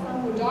is on the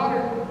phone with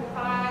daughter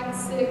 5,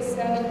 6,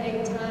 7,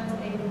 8 times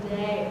a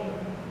day,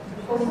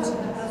 according to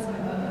the husband.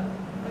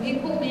 And he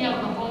pulled me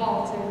out in the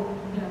hall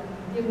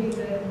to, give me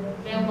the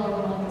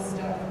download on all this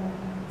stuff.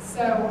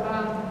 So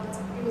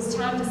it was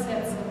time to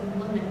set some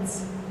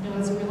limits,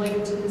 as it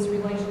related to this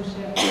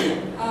relationship.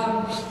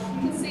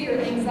 You can see her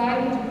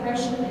anxiety,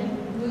 depression,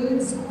 and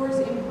mood scores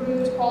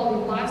improved,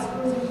 quality of life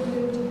scores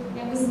improved,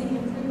 and we see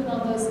improvement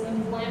on those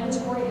inflammatory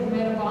inflammatory and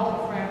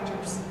metabolic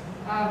factors.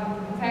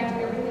 In fact,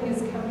 everything is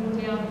coming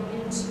down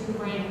into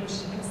range.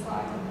 Next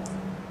slide.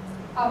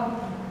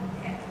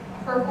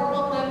 Her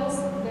hormone levels,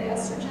 the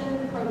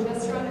estrogen,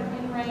 progesterone are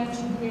in range,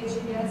 DHEAS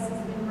is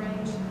in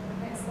range.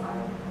 Next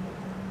slide.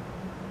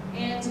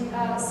 And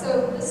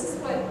so this is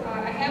what,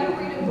 I had her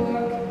read a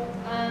book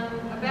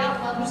about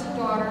mothers and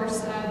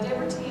daughters.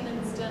 Deborah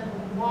Tannen has done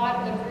a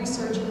lot of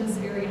research in this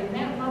area, and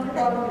that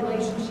mother-daughter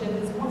relationship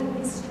is one of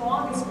the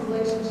strongest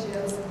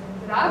relationships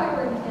that I've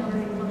ever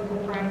encountered in clinical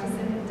practice,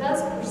 and it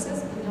does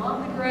persist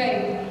beyond the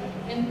grave.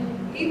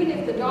 And even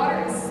if the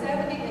daughter is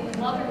 70 and the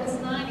mother is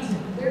 90,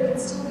 there can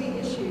still be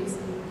issues.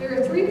 There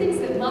are 3 things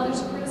that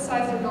mothers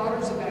criticize their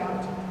daughters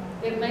about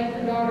that make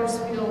their daughters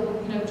feel,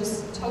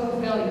 just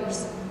total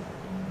failures.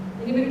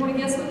 Anybody want to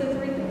guess what the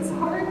 3 things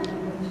are?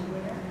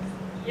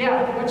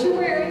 Yeah, what you're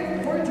wearing,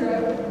 your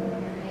wardrobe,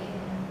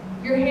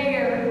 your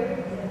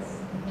hair,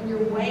 and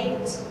your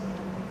weight.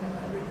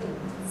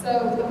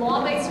 So the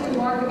mom makes a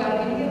remark about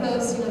any of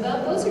those,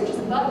 those are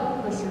just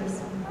button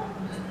pushers.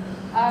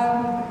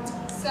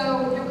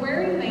 So you're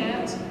wearing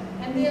that,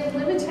 and then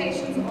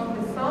limitations on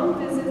the phone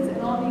visits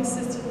and on the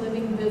assisted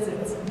living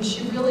visits. And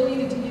she really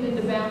needed to get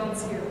into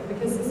balance here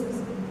because this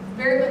was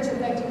very much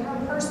affecting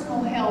her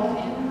personal health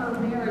and her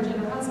marriage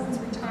and her husband's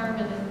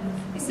retirement.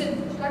 And he said,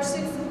 Dr.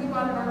 Stevenson, we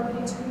bought an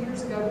RV 2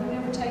 years ago. We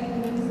never taken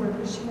it anywhere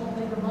because she won't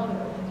leave her mother,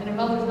 and her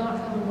mother's not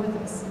coming with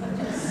us.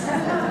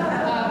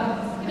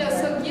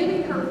 So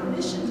giving her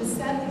permission to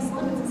set these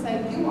limits and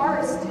say, you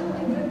are still a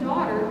good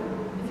daughter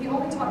if you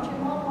only talk to your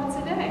mom once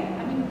a day.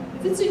 I mean,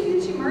 if it's a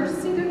huge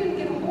emergency, they're going to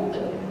get a hold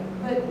of you.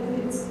 But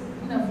if it's,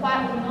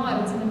 flatly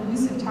not, it's an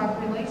abusive type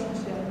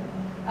relationship.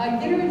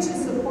 Get her into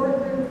support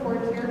group for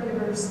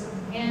caregivers.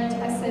 And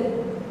I said,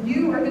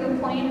 you are going to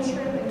plan a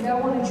trip and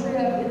go on a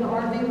trip in the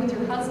RV with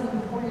your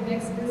husband before your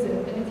next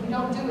visit. And if you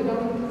don't do it,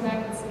 don't even come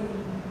back and see me.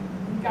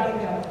 You've got to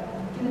go.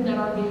 Get in that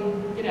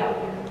RV, get out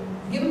there.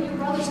 Give them your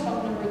brother's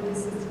phone number at the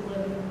assisted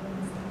living.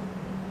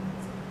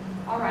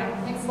 All right,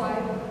 next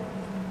slide.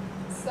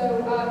 So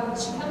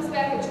she comes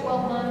back at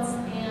 12 months,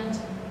 and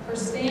her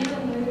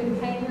stamina, mood,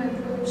 and pain are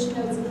improved. She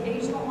notes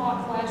occasional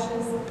hot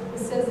flashes.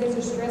 It says these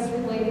are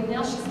stress-related.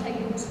 Now she's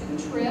taken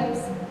 2 trips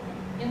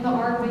in the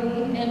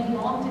RV, and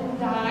mom didn't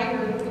die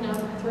or,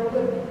 throw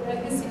a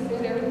hissy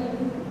fit.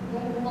 Everything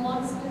went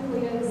along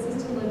smoothly at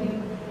assisted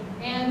living.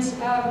 And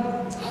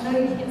I know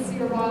you can't see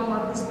her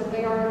biomarkers, but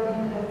they are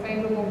in a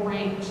favorable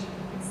range.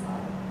 Next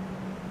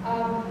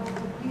slide.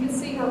 You can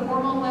see her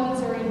hormone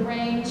levels are in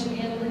range,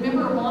 and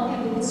remember her mom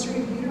had a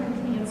history of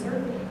uterine cancer,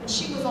 and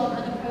she was on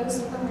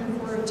unopposed hormone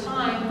for a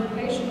time, the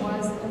patient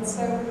was, and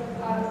so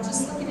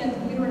just looking at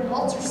the uterine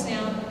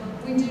ultrasound,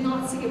 we do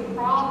not see a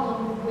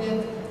problem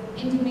with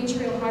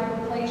endometrial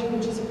hyperplasia,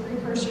 which is a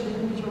precursor to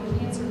endometrial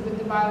cancer, with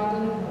the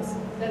bioidenticals.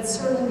 That's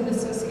certainly been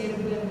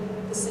associated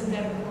with the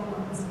synthetic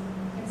hormones.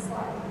 Next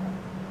slide.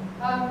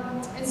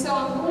 And so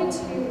I'm going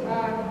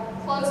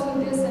to close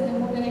with this, and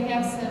then we're going to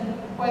have some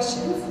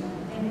questions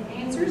and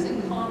answers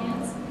and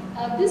comments.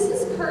 This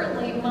is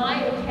currently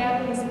my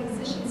Academy's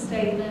position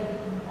statement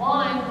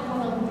on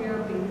hormone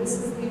therapy. This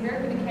is the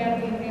American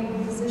Academy of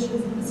Family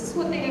Physicians, and this is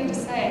what they have to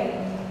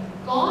say.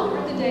 Gone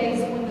are the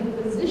days when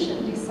the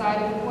physician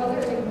decided whether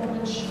a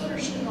woman should or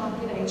should not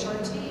get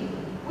HRT,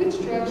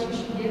 which drugs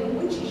she should get, and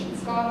when she should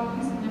stop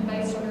using them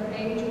based on her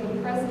age or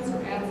the presence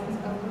or absence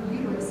of her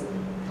uterus.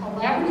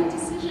 Collaborative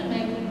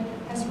decision-making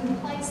has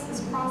replaced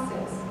this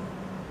process.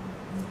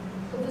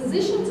 The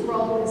physician's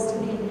role is to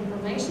be an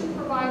information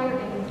provider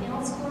and a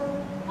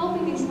counselor,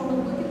 helping each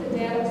woman look at the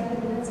data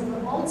through the lens of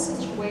her own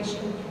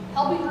situation,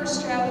 helping her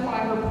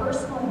stratify her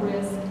personal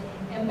risk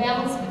and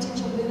balance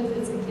potential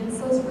benefits against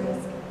those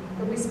risks.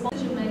 The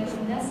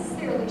decision-making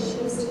necessarily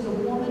shifts to the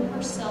woman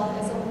herself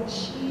as only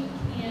she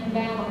can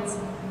balance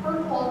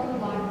her quality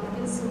of life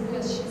against the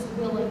risk she's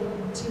willing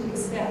to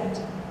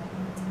accept.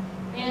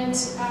 And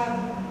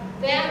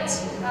that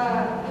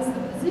is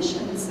the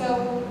position.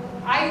 So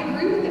I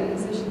agree with that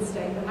position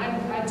statement.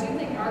 I do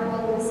think our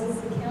role is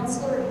as a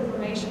counselor,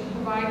 information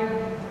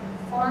provider,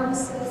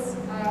 pharmacists,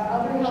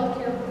 other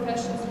healthcare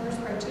professionals, nurse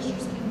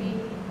practitioners can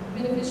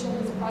be beneficial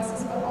in this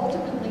process, but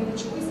ultimately the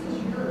choice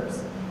is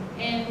yours.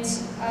 And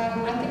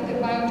I think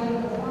that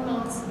bioidentical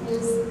hormones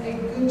is a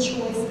good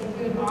choice, a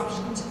good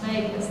option to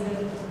make as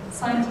the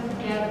scientific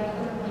data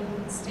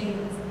currently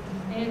stands.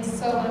 And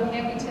so I'm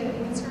happy to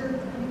answer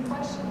any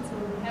questions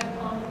or have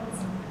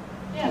comments.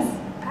 Yes?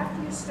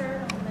 After you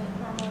start on the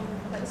hormone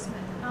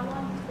replacement, how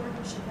long before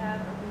you should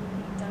have a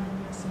repeat done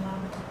in your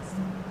saliva test?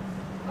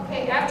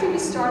 Okay, after you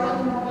start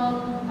on the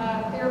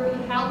hormone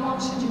therapy, how long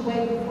should you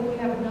wait before you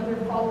have another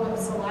follow-up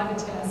saliva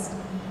test?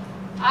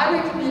 I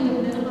recommend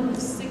a minimum of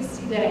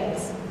 60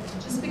 days,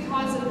 just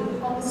because of the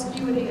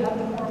promiscuity of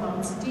the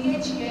hormones.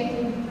 DHEA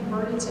can be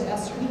converted to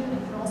estrogen,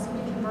 it can also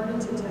be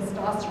converted to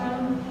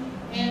testosterone,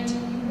 and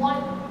you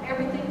want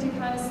everything to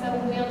kind of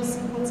settle down to see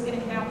what's going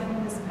to happen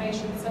in this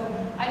patient. So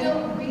I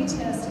don't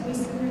retest any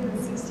sooner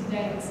than 60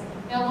 days.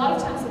 Now, a lot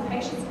of times the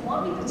patients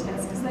want me to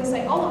test because they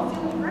say, oh, I'm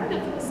feeling great,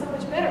 I'm feeling so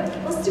much better.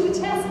 Let's do a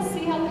test and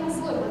see how things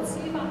look. Let's see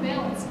if I'm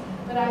balanced.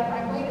 but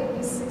I wait at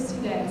least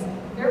 60 days.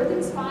 If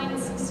everything's fine at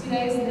 60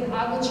 days, then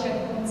I will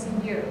check once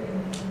a year.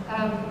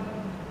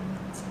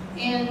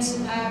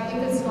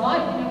 If it's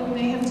not, you know, we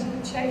may have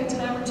to check a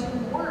time or two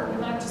more. We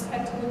might just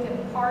have to look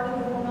at part of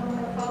the hormone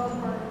profile, the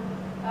part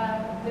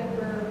that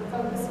we're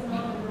focusing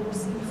on, and where we're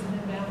seeing some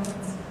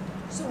imbalance.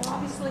 So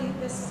obviously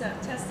this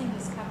testing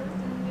is covered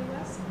in the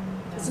U.S.?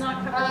 It's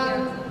not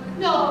covered here?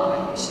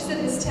 No, she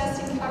said it's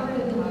testing covered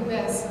in the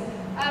U.S.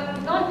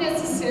 Not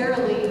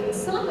necessarily.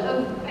 Some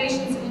of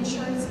patients'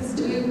 insurances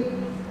do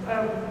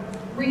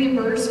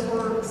reimburse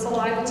for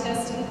saliva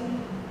testing,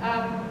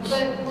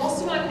 but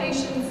most of my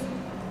patients,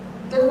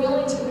 they're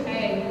willing to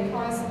pay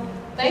because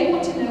they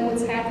want to know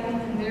what's happening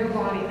in their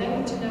body. They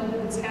want to know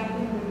what's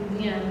happening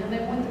within, and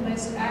they want the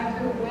most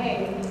accurate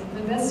way of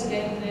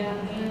investigating that.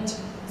 And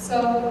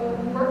so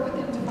we work with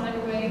them to find a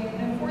way,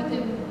 and for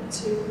them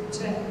to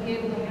be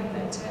able to have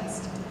that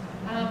test.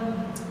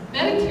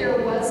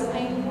 Medicare was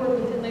paying for it,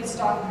 but then they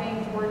stopped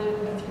paying for it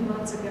a few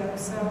months ago.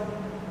 So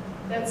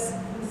that's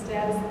the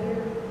status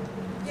there.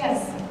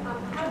 Yes?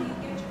 How do you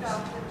get your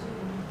doctor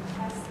to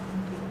test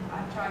you?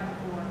 I tried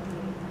before, and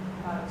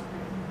thought it was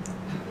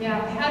crazy. Yeah,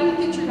 how do you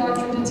get your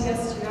doctor to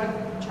test you? I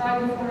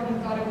tried before and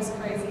he thought it was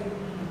crazy.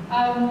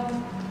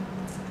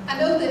 I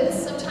know that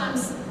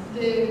sometimes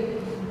the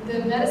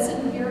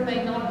medicine here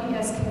may not be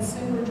as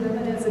consumer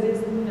driven as it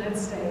is in the United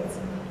States.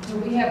 You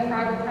know, we have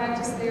private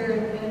practice there,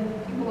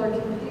 and people are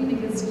competing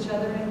against each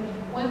other.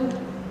 And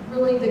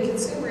really the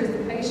consumer is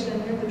the patient,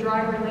 and you're the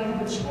driver, and they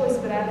have a choice.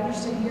 But I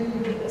understand here you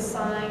get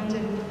assigned,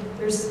 and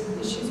there's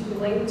issues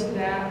related to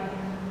that.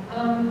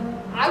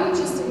 I would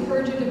just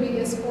encourage you to be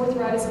as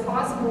forthright as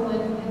possible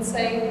and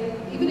say,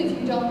 even if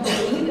you don't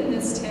believe in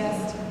this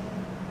test,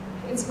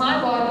 it's my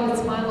body,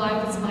 it's my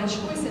life, it's my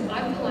choice, and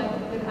I feel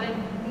like that I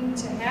need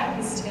to have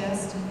this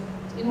test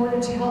in order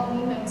to help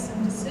me make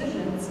some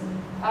decisions.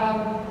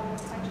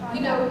 You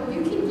know,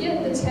 you can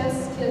get the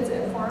test kits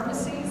at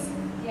pharmacies.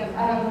 Yeah,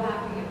 but you don't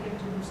have to get them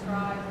to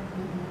prescribe.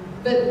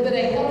 But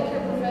a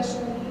healthcare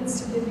professional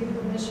needs to give you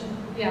permission.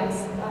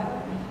 Yes.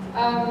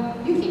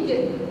 You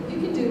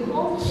can do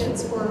home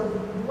kits for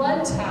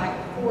blood type,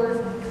 for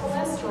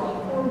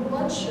cholesterol, for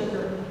blood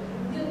sugar.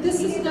 You know, this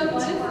is no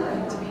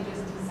different. For me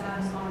just to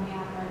satisfy me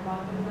after I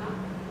bought them out.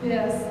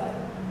 Yes.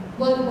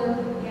 Blood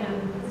work, yeah,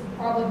 it's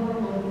probably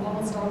normal. It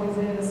almost always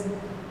is.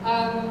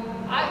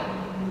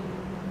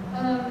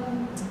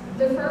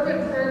 The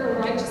fervent prayer of a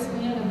righteous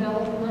man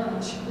availeth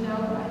much. You know,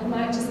 you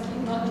might just keep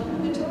knocking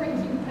on the door and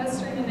keep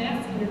pestering and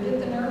asking, or get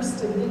the nurse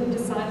to get them to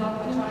sign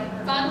off.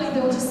 And finally,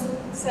 they'll just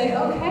say,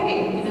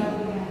 okay, you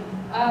know.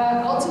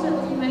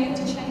 Ultimately, you may have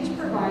to change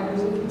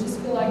providers if you just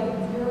feel like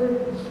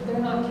they're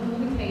not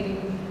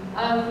communicating.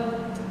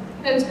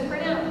 You know, to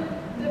print out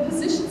the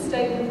position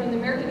statement from the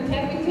American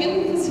Academy of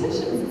Family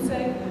Physicians and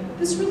say,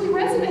 this really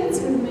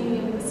resonates with me,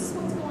 and this is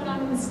what's going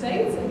on in the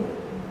States, and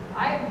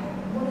I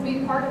want to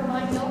be part of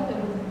my health.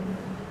 And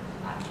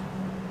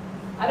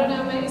I don't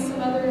know, maybe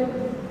some other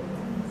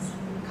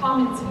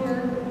comments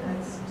here.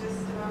 That's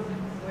just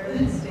where it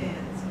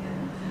stands.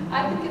 Yeah.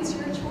 I think it's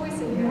your choice,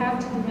 and you have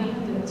to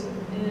demand it.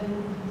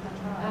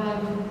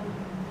 And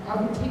I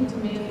would keep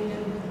demanding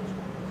it.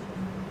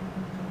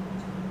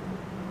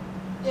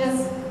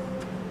 Yes?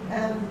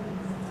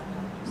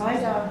 My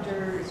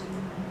doctor,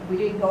 we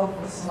didn't go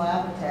for the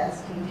saliva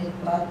test. He did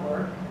blood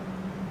work,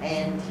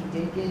 and he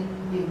did give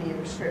me a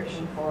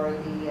prescription for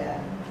the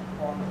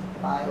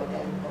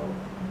bioidentical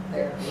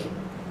therapy.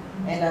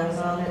 And I was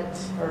on it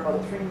for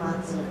about 3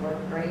 months, and it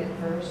worked great at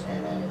first,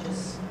 and then it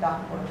just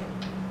stopped working.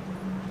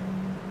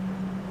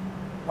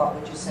 What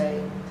would you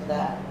say to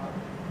that?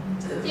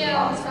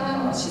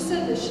 Yeah, she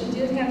said that she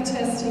did have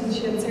testing.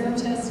 She had serum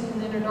testing,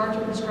 and then her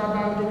doctor prescribed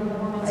bioidentical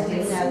hormones. I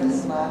didn't have the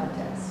saliva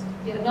test.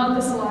 Yeah, not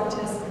the saliva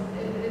test.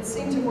 It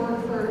seemed to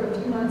work for a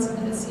few months, and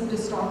then it seemed to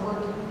stop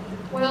working.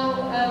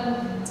 Well,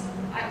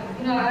 I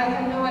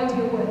have no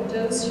idea what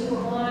dose you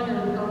were on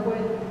or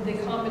what the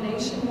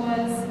combination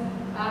was.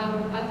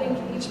 I think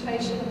each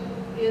patient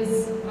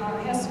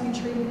has to be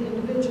treated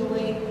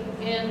individually,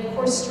 and of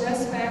course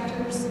stress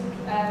factors,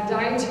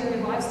 dietary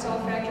and lifestyle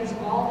factors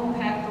all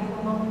impact the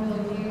hormone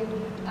milieu.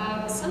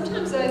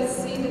 Sometimes I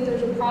see that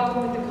there's a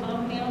problem with the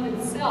compound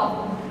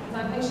itself.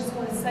 My patients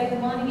want to save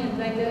money, and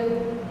they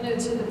go,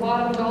 to the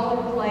bottom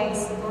dollar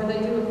place, or they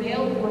do a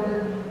mail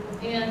order.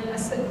 And I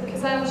said,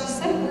 because I was just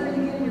saying, where are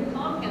you getting your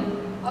compound?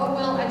 Oh,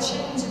 well, I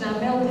changed and I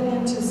mailed it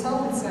into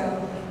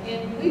so-and-so.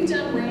 And we've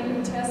done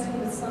random testing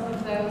with some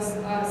of those,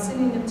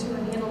 sending them to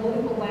an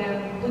analytical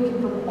lab,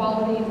 looking for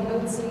quality and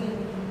potency,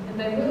 and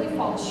they really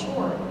fall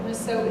short.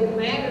 So it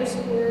matters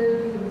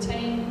where you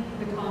obtain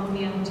the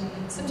compound.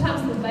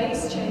 Sometimes the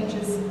base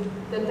changes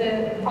that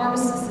the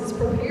pharmacist is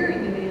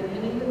preparing it in,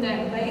 and even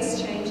that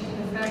base change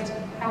can affect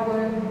how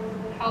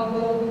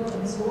well you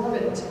absorb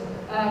it.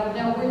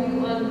 Now, were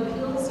you on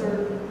pills,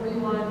 or were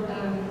you on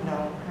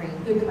No,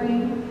 cream. the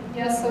cream?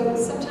 Yeah, so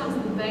sometimes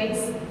the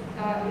base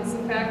is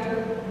a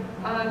factor.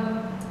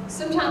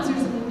 Sometimes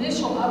there's an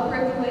initial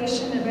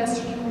upregulation of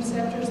estrogen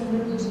receptors, and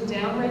then there's a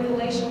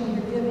downregulation when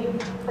you're giving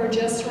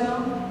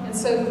progesterone. And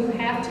so you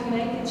have to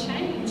make a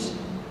change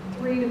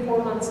 3 to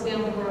 4 months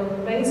down the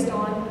road based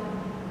on,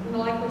 you know,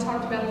 like we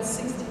talked about the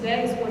 60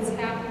 days, what's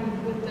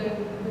happening with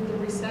the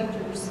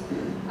receptors.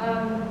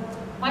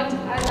 I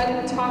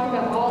didn't talk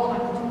about all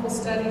of my clinical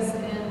studies,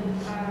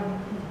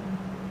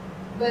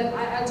 but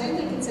I do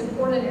think it's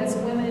important as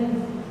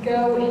women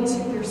go into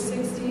their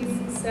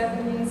 60s,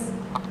 70s,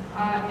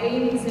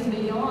 80s, and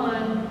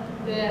beyond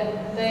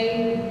that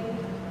they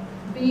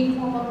be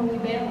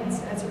hormonally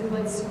balanced as it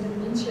relates to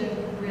dementia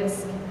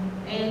risk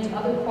and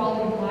other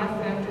quality of life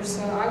factors.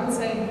 So I would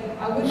say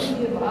I wouldn't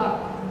give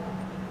up.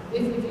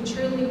 If you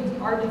truly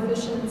are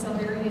deficient in some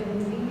area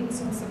and need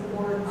some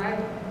support,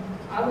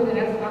 I would be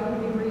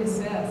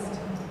reassessed.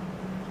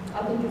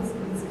 I think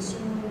it's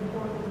extremely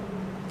important.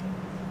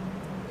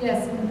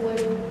 Yes, in blue.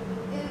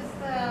 Is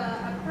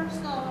a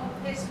personal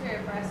history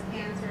of breast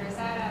cancer, is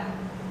that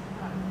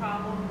a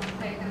problem with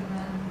taking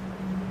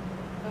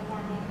the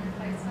hormone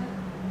replacement?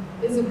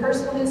 Is a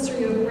personal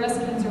history of breast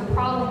cancer a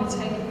problem with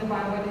taking the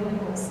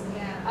bioidenticals?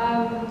 Yeah.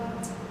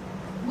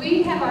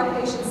 We have our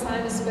patients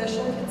sign a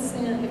special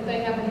consent if they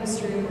have a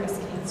history of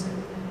breast cancer,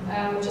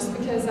 just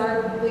because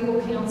our legal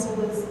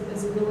counsel is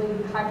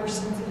really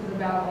hypersensitive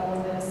about all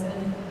of this.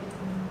 And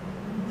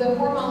the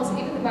hormones,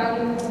 even the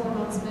bioidentical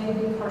hormones, may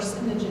be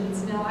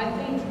carcinogens. Now, I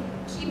think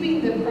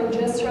keeping the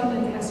progesterone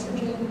and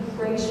estrogen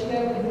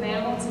ratio in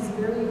balance is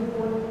very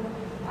important.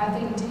 I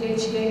think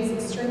DHEA is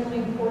extremely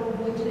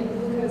important. Looking at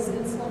glucose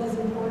insulin is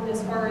important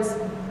as far as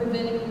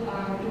preventing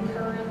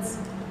recurrence.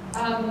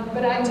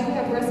 But I do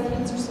have breast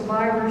cancer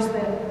survivors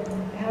that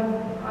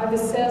I've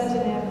assessed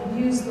and have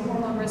used the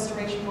hormone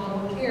restoration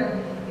model of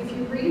care. If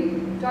you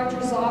read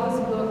Dr. Zava's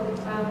book,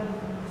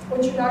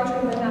 What Your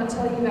Doctor May Not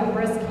Tell You About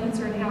Breast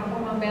Cancer and How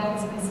Hormone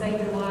Balance May Save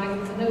Your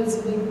Life, I know it's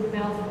a big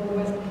mouthful,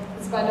 but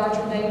it's by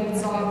Dr. David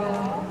Zava.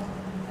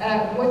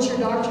 What Your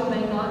Doctor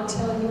May Not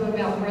Tell You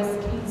About Breast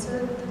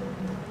Cancer.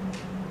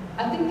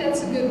 I think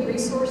that's a good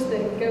resource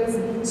that goes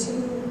into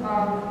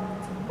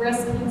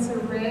breast cancer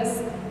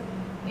risk.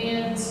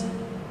 And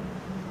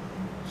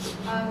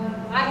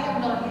I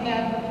have not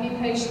had any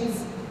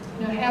patients,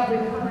 have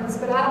recurrence,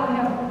 but I don't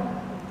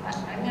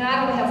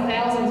have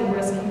thousands of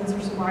breast cancer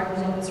survivors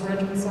on this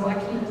regimen, so I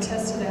can't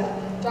attest to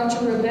that.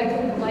 Dr.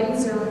 Rebecca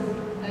Glaser,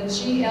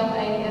 Glaser,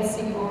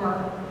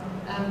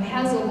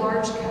 has a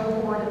large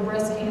cohort of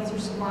breast cancer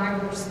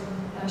survivors.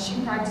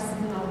 She practices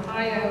in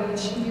Ohio, and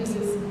she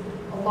uses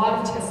a lot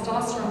of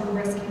testosterone in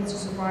breast cancer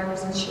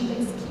survivors, and she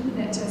thinks keeping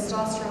that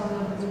testosterone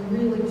up is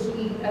really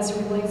key as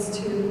it relates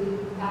to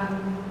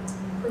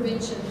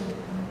prevention.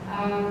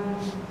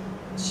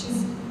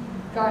 She's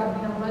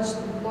got a much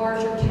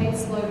larger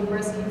caseload of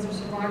breast cancer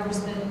survivors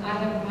than I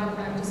have in my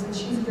practice, and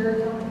she's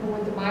very comfortable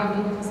with the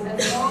bioidenticals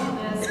as long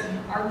as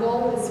our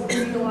goal is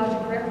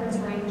physiologic reference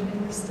range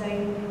and we're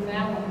staying in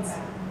balance.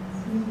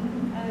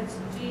 How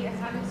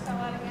do you spell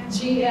that again?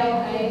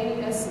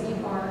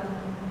 Glaser,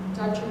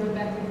 Dr.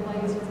 Rebecca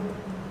Glaser.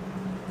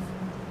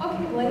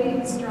 Okay, lady in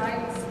the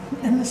stripes.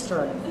 In the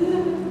stripes.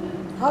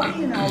 How do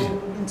you know,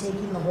 in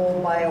taking the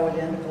whole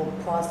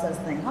bioidentical process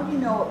thing, how do you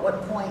know at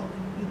what point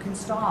you can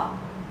stop?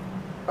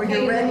 Or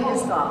you're ready to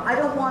stop? I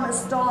don't want to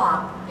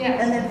stop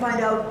and then find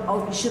out,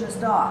 oh, you shouldn't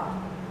stop.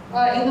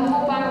 In the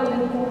whole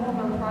bioidentical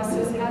hormone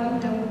process, how do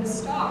you know when to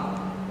stop?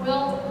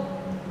 Well,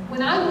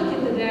 when I look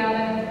at the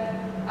data,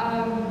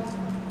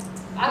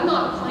 I'm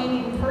not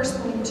planning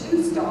personally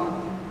to stop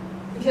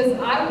because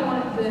I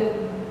want the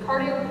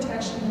cardio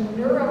protection,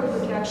 the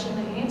neuroprotection,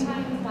 the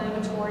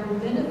anti-inflammatory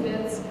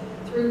benefits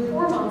through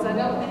hormones. I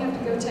don't want to have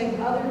to go take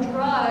other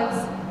drugs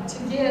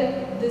to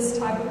get this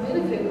type of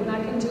benefit when I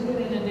can do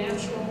it in a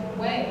natural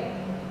way.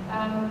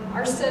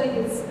 Our study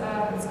is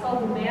it's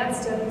called the MAD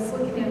study. It's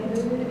looking at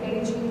mood,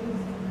 aging,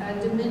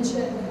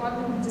 dementia, and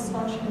cognitive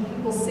dysfunction in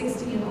people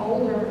 60 and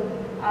older.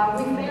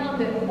 We found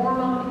that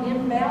hormone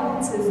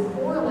imbalance is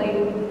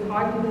correlated with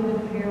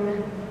cognitive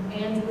impairment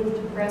and with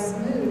depressed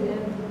mood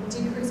and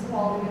decreased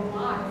quality of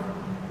life.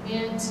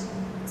 And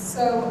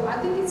so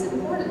I think it's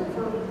important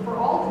for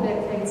all the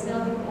decades.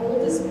 Now, the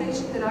oldest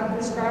patient that I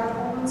prescribed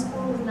hormones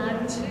for was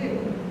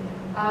 92.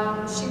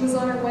 She was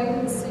on her way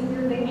to the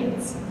senior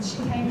dance.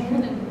 She came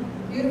in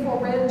a beautiful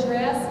red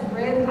dress and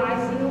red high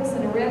heels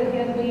and a red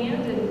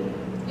headband,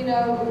 and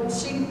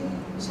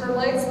her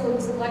legs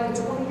looked like a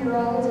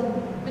 20-year-old.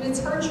 But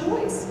it's her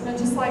choice.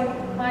 Just like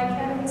my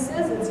academy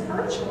says, it's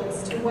her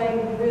choice to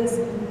weigh risk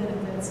and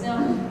benefits.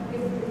 Now,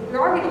 if we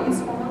are going to use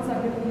hormones,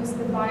 I'm going to use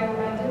the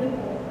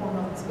bioidentical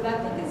hormones. But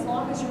I think as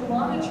long as you're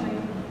monitoring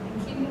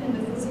and keeping in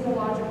the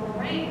physiological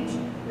range,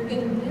 you're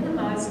going to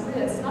minimize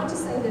risk. Not to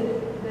say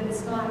that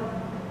it's not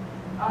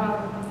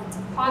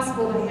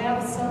possible to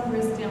have some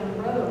risk down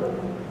the road.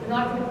 We're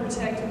not going to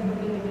protect and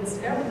prevent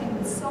against everything.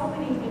 But so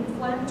many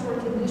inflammatory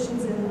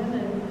conditions in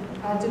women,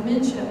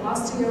 dementia,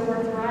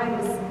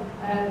 osteoarthritis,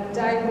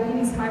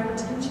 diabetes,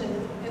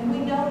 hypertension, and we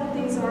know that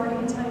these are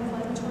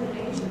anti-inflammatory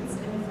agents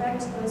and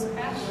affect those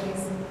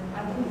pathways.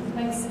 I think it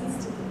makes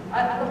sense to me.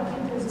 I don't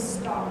think there's a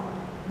stop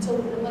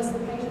unless the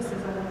patient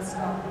says I want to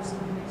stop. There's some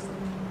reason.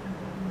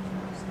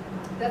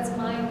 That's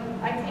mine.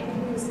 I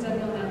can't do a study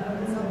on that. I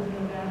don't know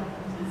about.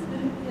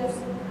 Yes.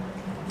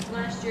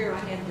 Last year I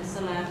had the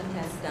saliva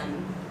test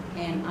done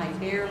and I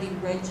barely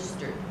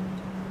registered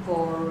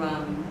for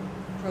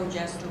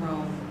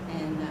progesterone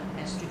and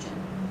estrogen.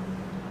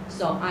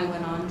 So I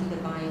went on to the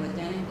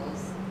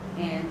bioidenticals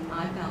and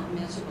I felt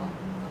miserable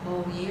the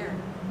whole year.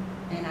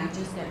 And I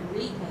just got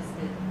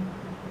retested.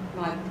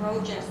 My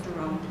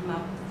progesterone came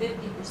up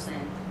 50%,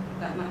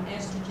 but my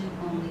estrogen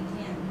only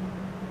 10.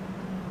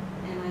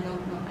 And I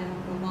don't know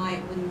why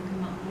it wouldn't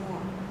come up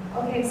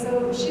more. Okay,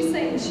 so she's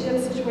saying she had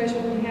a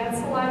situation where you had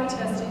saliva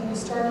testing, you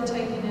started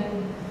taking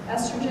in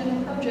estrogen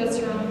and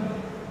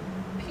progesterone,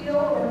 pill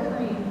or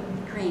cream?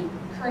 Cream.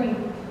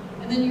 Cream.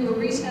 And then you were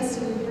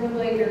retested a year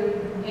later,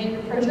 and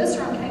your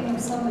progesterone came up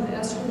some, but the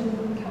estrogen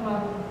didn't come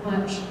up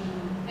much.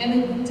 And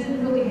then you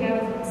didn't really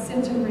have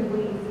symptom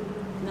relief.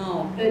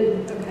 No.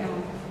 Okay.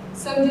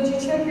 So did you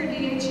check your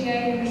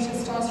DHEA, your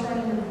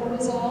testosterone, and your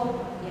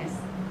cortisol? Yes.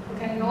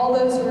 Okay, and all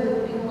those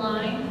were in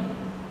line?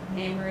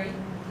 Amory.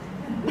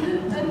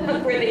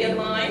 Were they in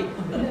line?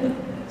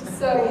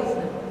 So,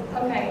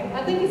 okay,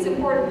 I think it's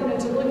important,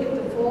 to look at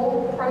the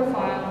full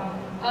profile.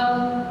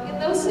 In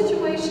those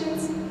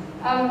situations,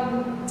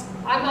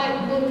 I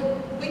might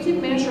look, we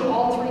can measure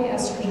all three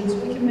estrogens.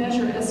 We can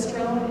measure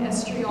estrone,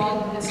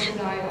 estriol, and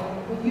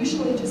estradiol. We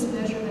usually just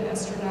measure the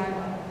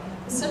estradiol.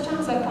 But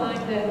sometimes I find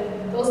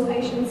that those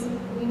patients,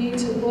 we need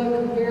to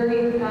look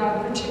very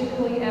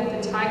particularly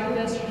at the type of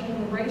estrogen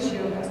and the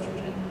ratio of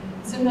estrogen.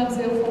 Sometimes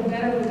they'll feel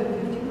better with a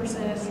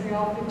 50%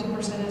 estriol,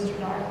 50%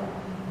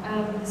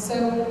 estradiol.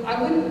 So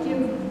I wouldn't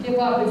give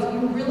up. If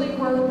you really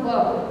were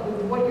low,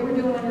 if what you were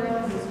doing on your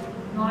own was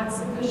not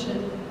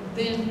sufficient,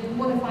 then you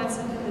want to find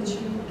something that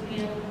you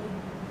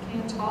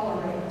can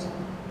tolerate.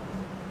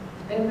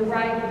 And the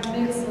right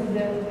mix of the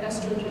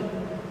estrogen.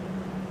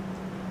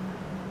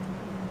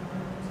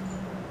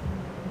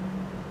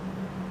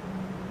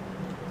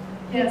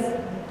 Yes?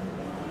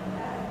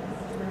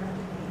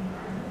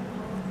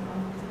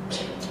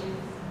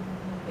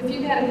 If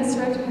you've had a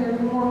hysterectomy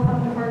or more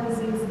permanent heart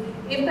disease,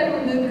 if they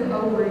remove your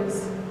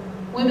ovaries,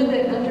 women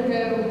that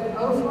undergo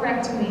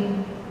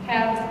oophorectomy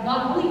have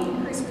not only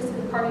increased risk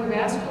of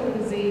cardiovascular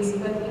disease,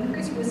 but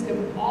increased risk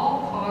of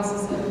all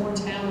causes of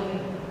mortality.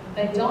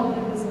 They don't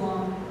live as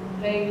long.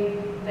 They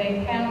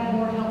have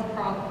more health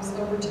problems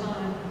over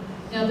time.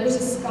 Now, there's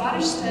a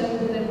Scottish study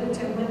where they looked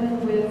at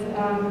women with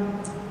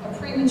a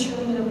premature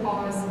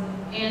menopause,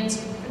 and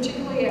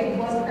particularly at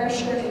blood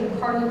pressure and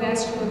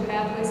cardiovascular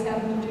pathways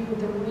having to do with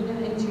the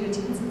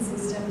renin-angiotensin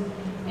system.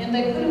 And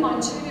they put them on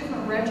two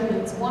different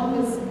regimens. One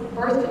was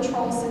birth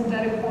control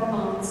synthetic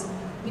hormones.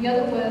 The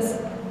other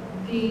was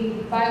the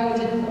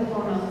bioidentical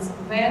hormones,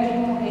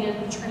 vaginal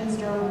and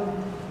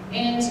transdermal.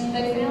 And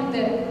they found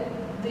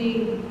that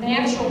the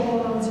natural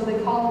hormones, or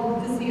they call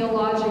them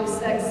physiologic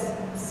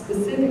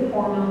sex-specific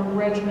hormone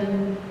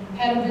regimen,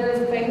 had a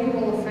very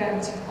favorable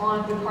effect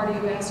on the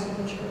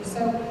cardiovasculature.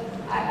 So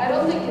I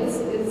don't think it's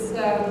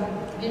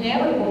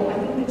inevitable. I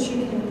think that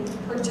you can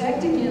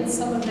protect against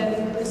some of that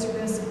increased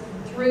risk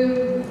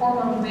through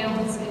hormone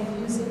balance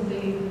and using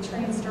the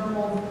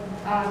transdermal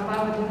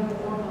bioidentical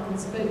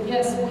hormones. But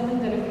yes, women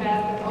that have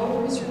had their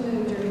ovaries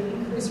removed are at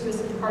increased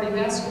risk of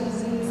cardiovascular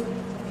disease,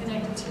 of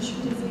connective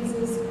tissue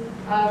diseases,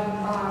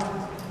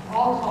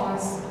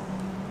 all-cause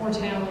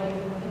mortality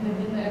in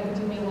the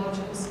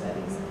epidemiological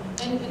studies.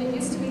 And it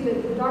used to be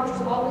that the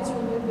doctors always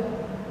removed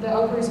the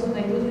ovaries when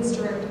they did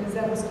hysterectomies.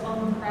 That was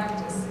common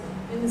practice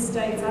in the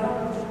States. I don't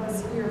know if it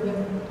was here, but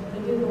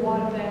they did a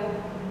lot of that.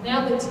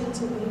 Now they tend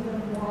to leave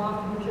them more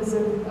often because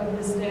of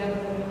this data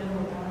that we know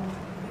about.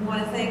 We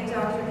want to thank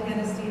Dr.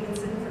 Kenna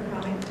Stevenson for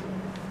coming,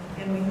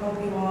 and we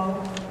hope you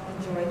all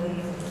enjoyed the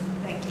evening.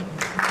 Thank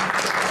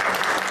you.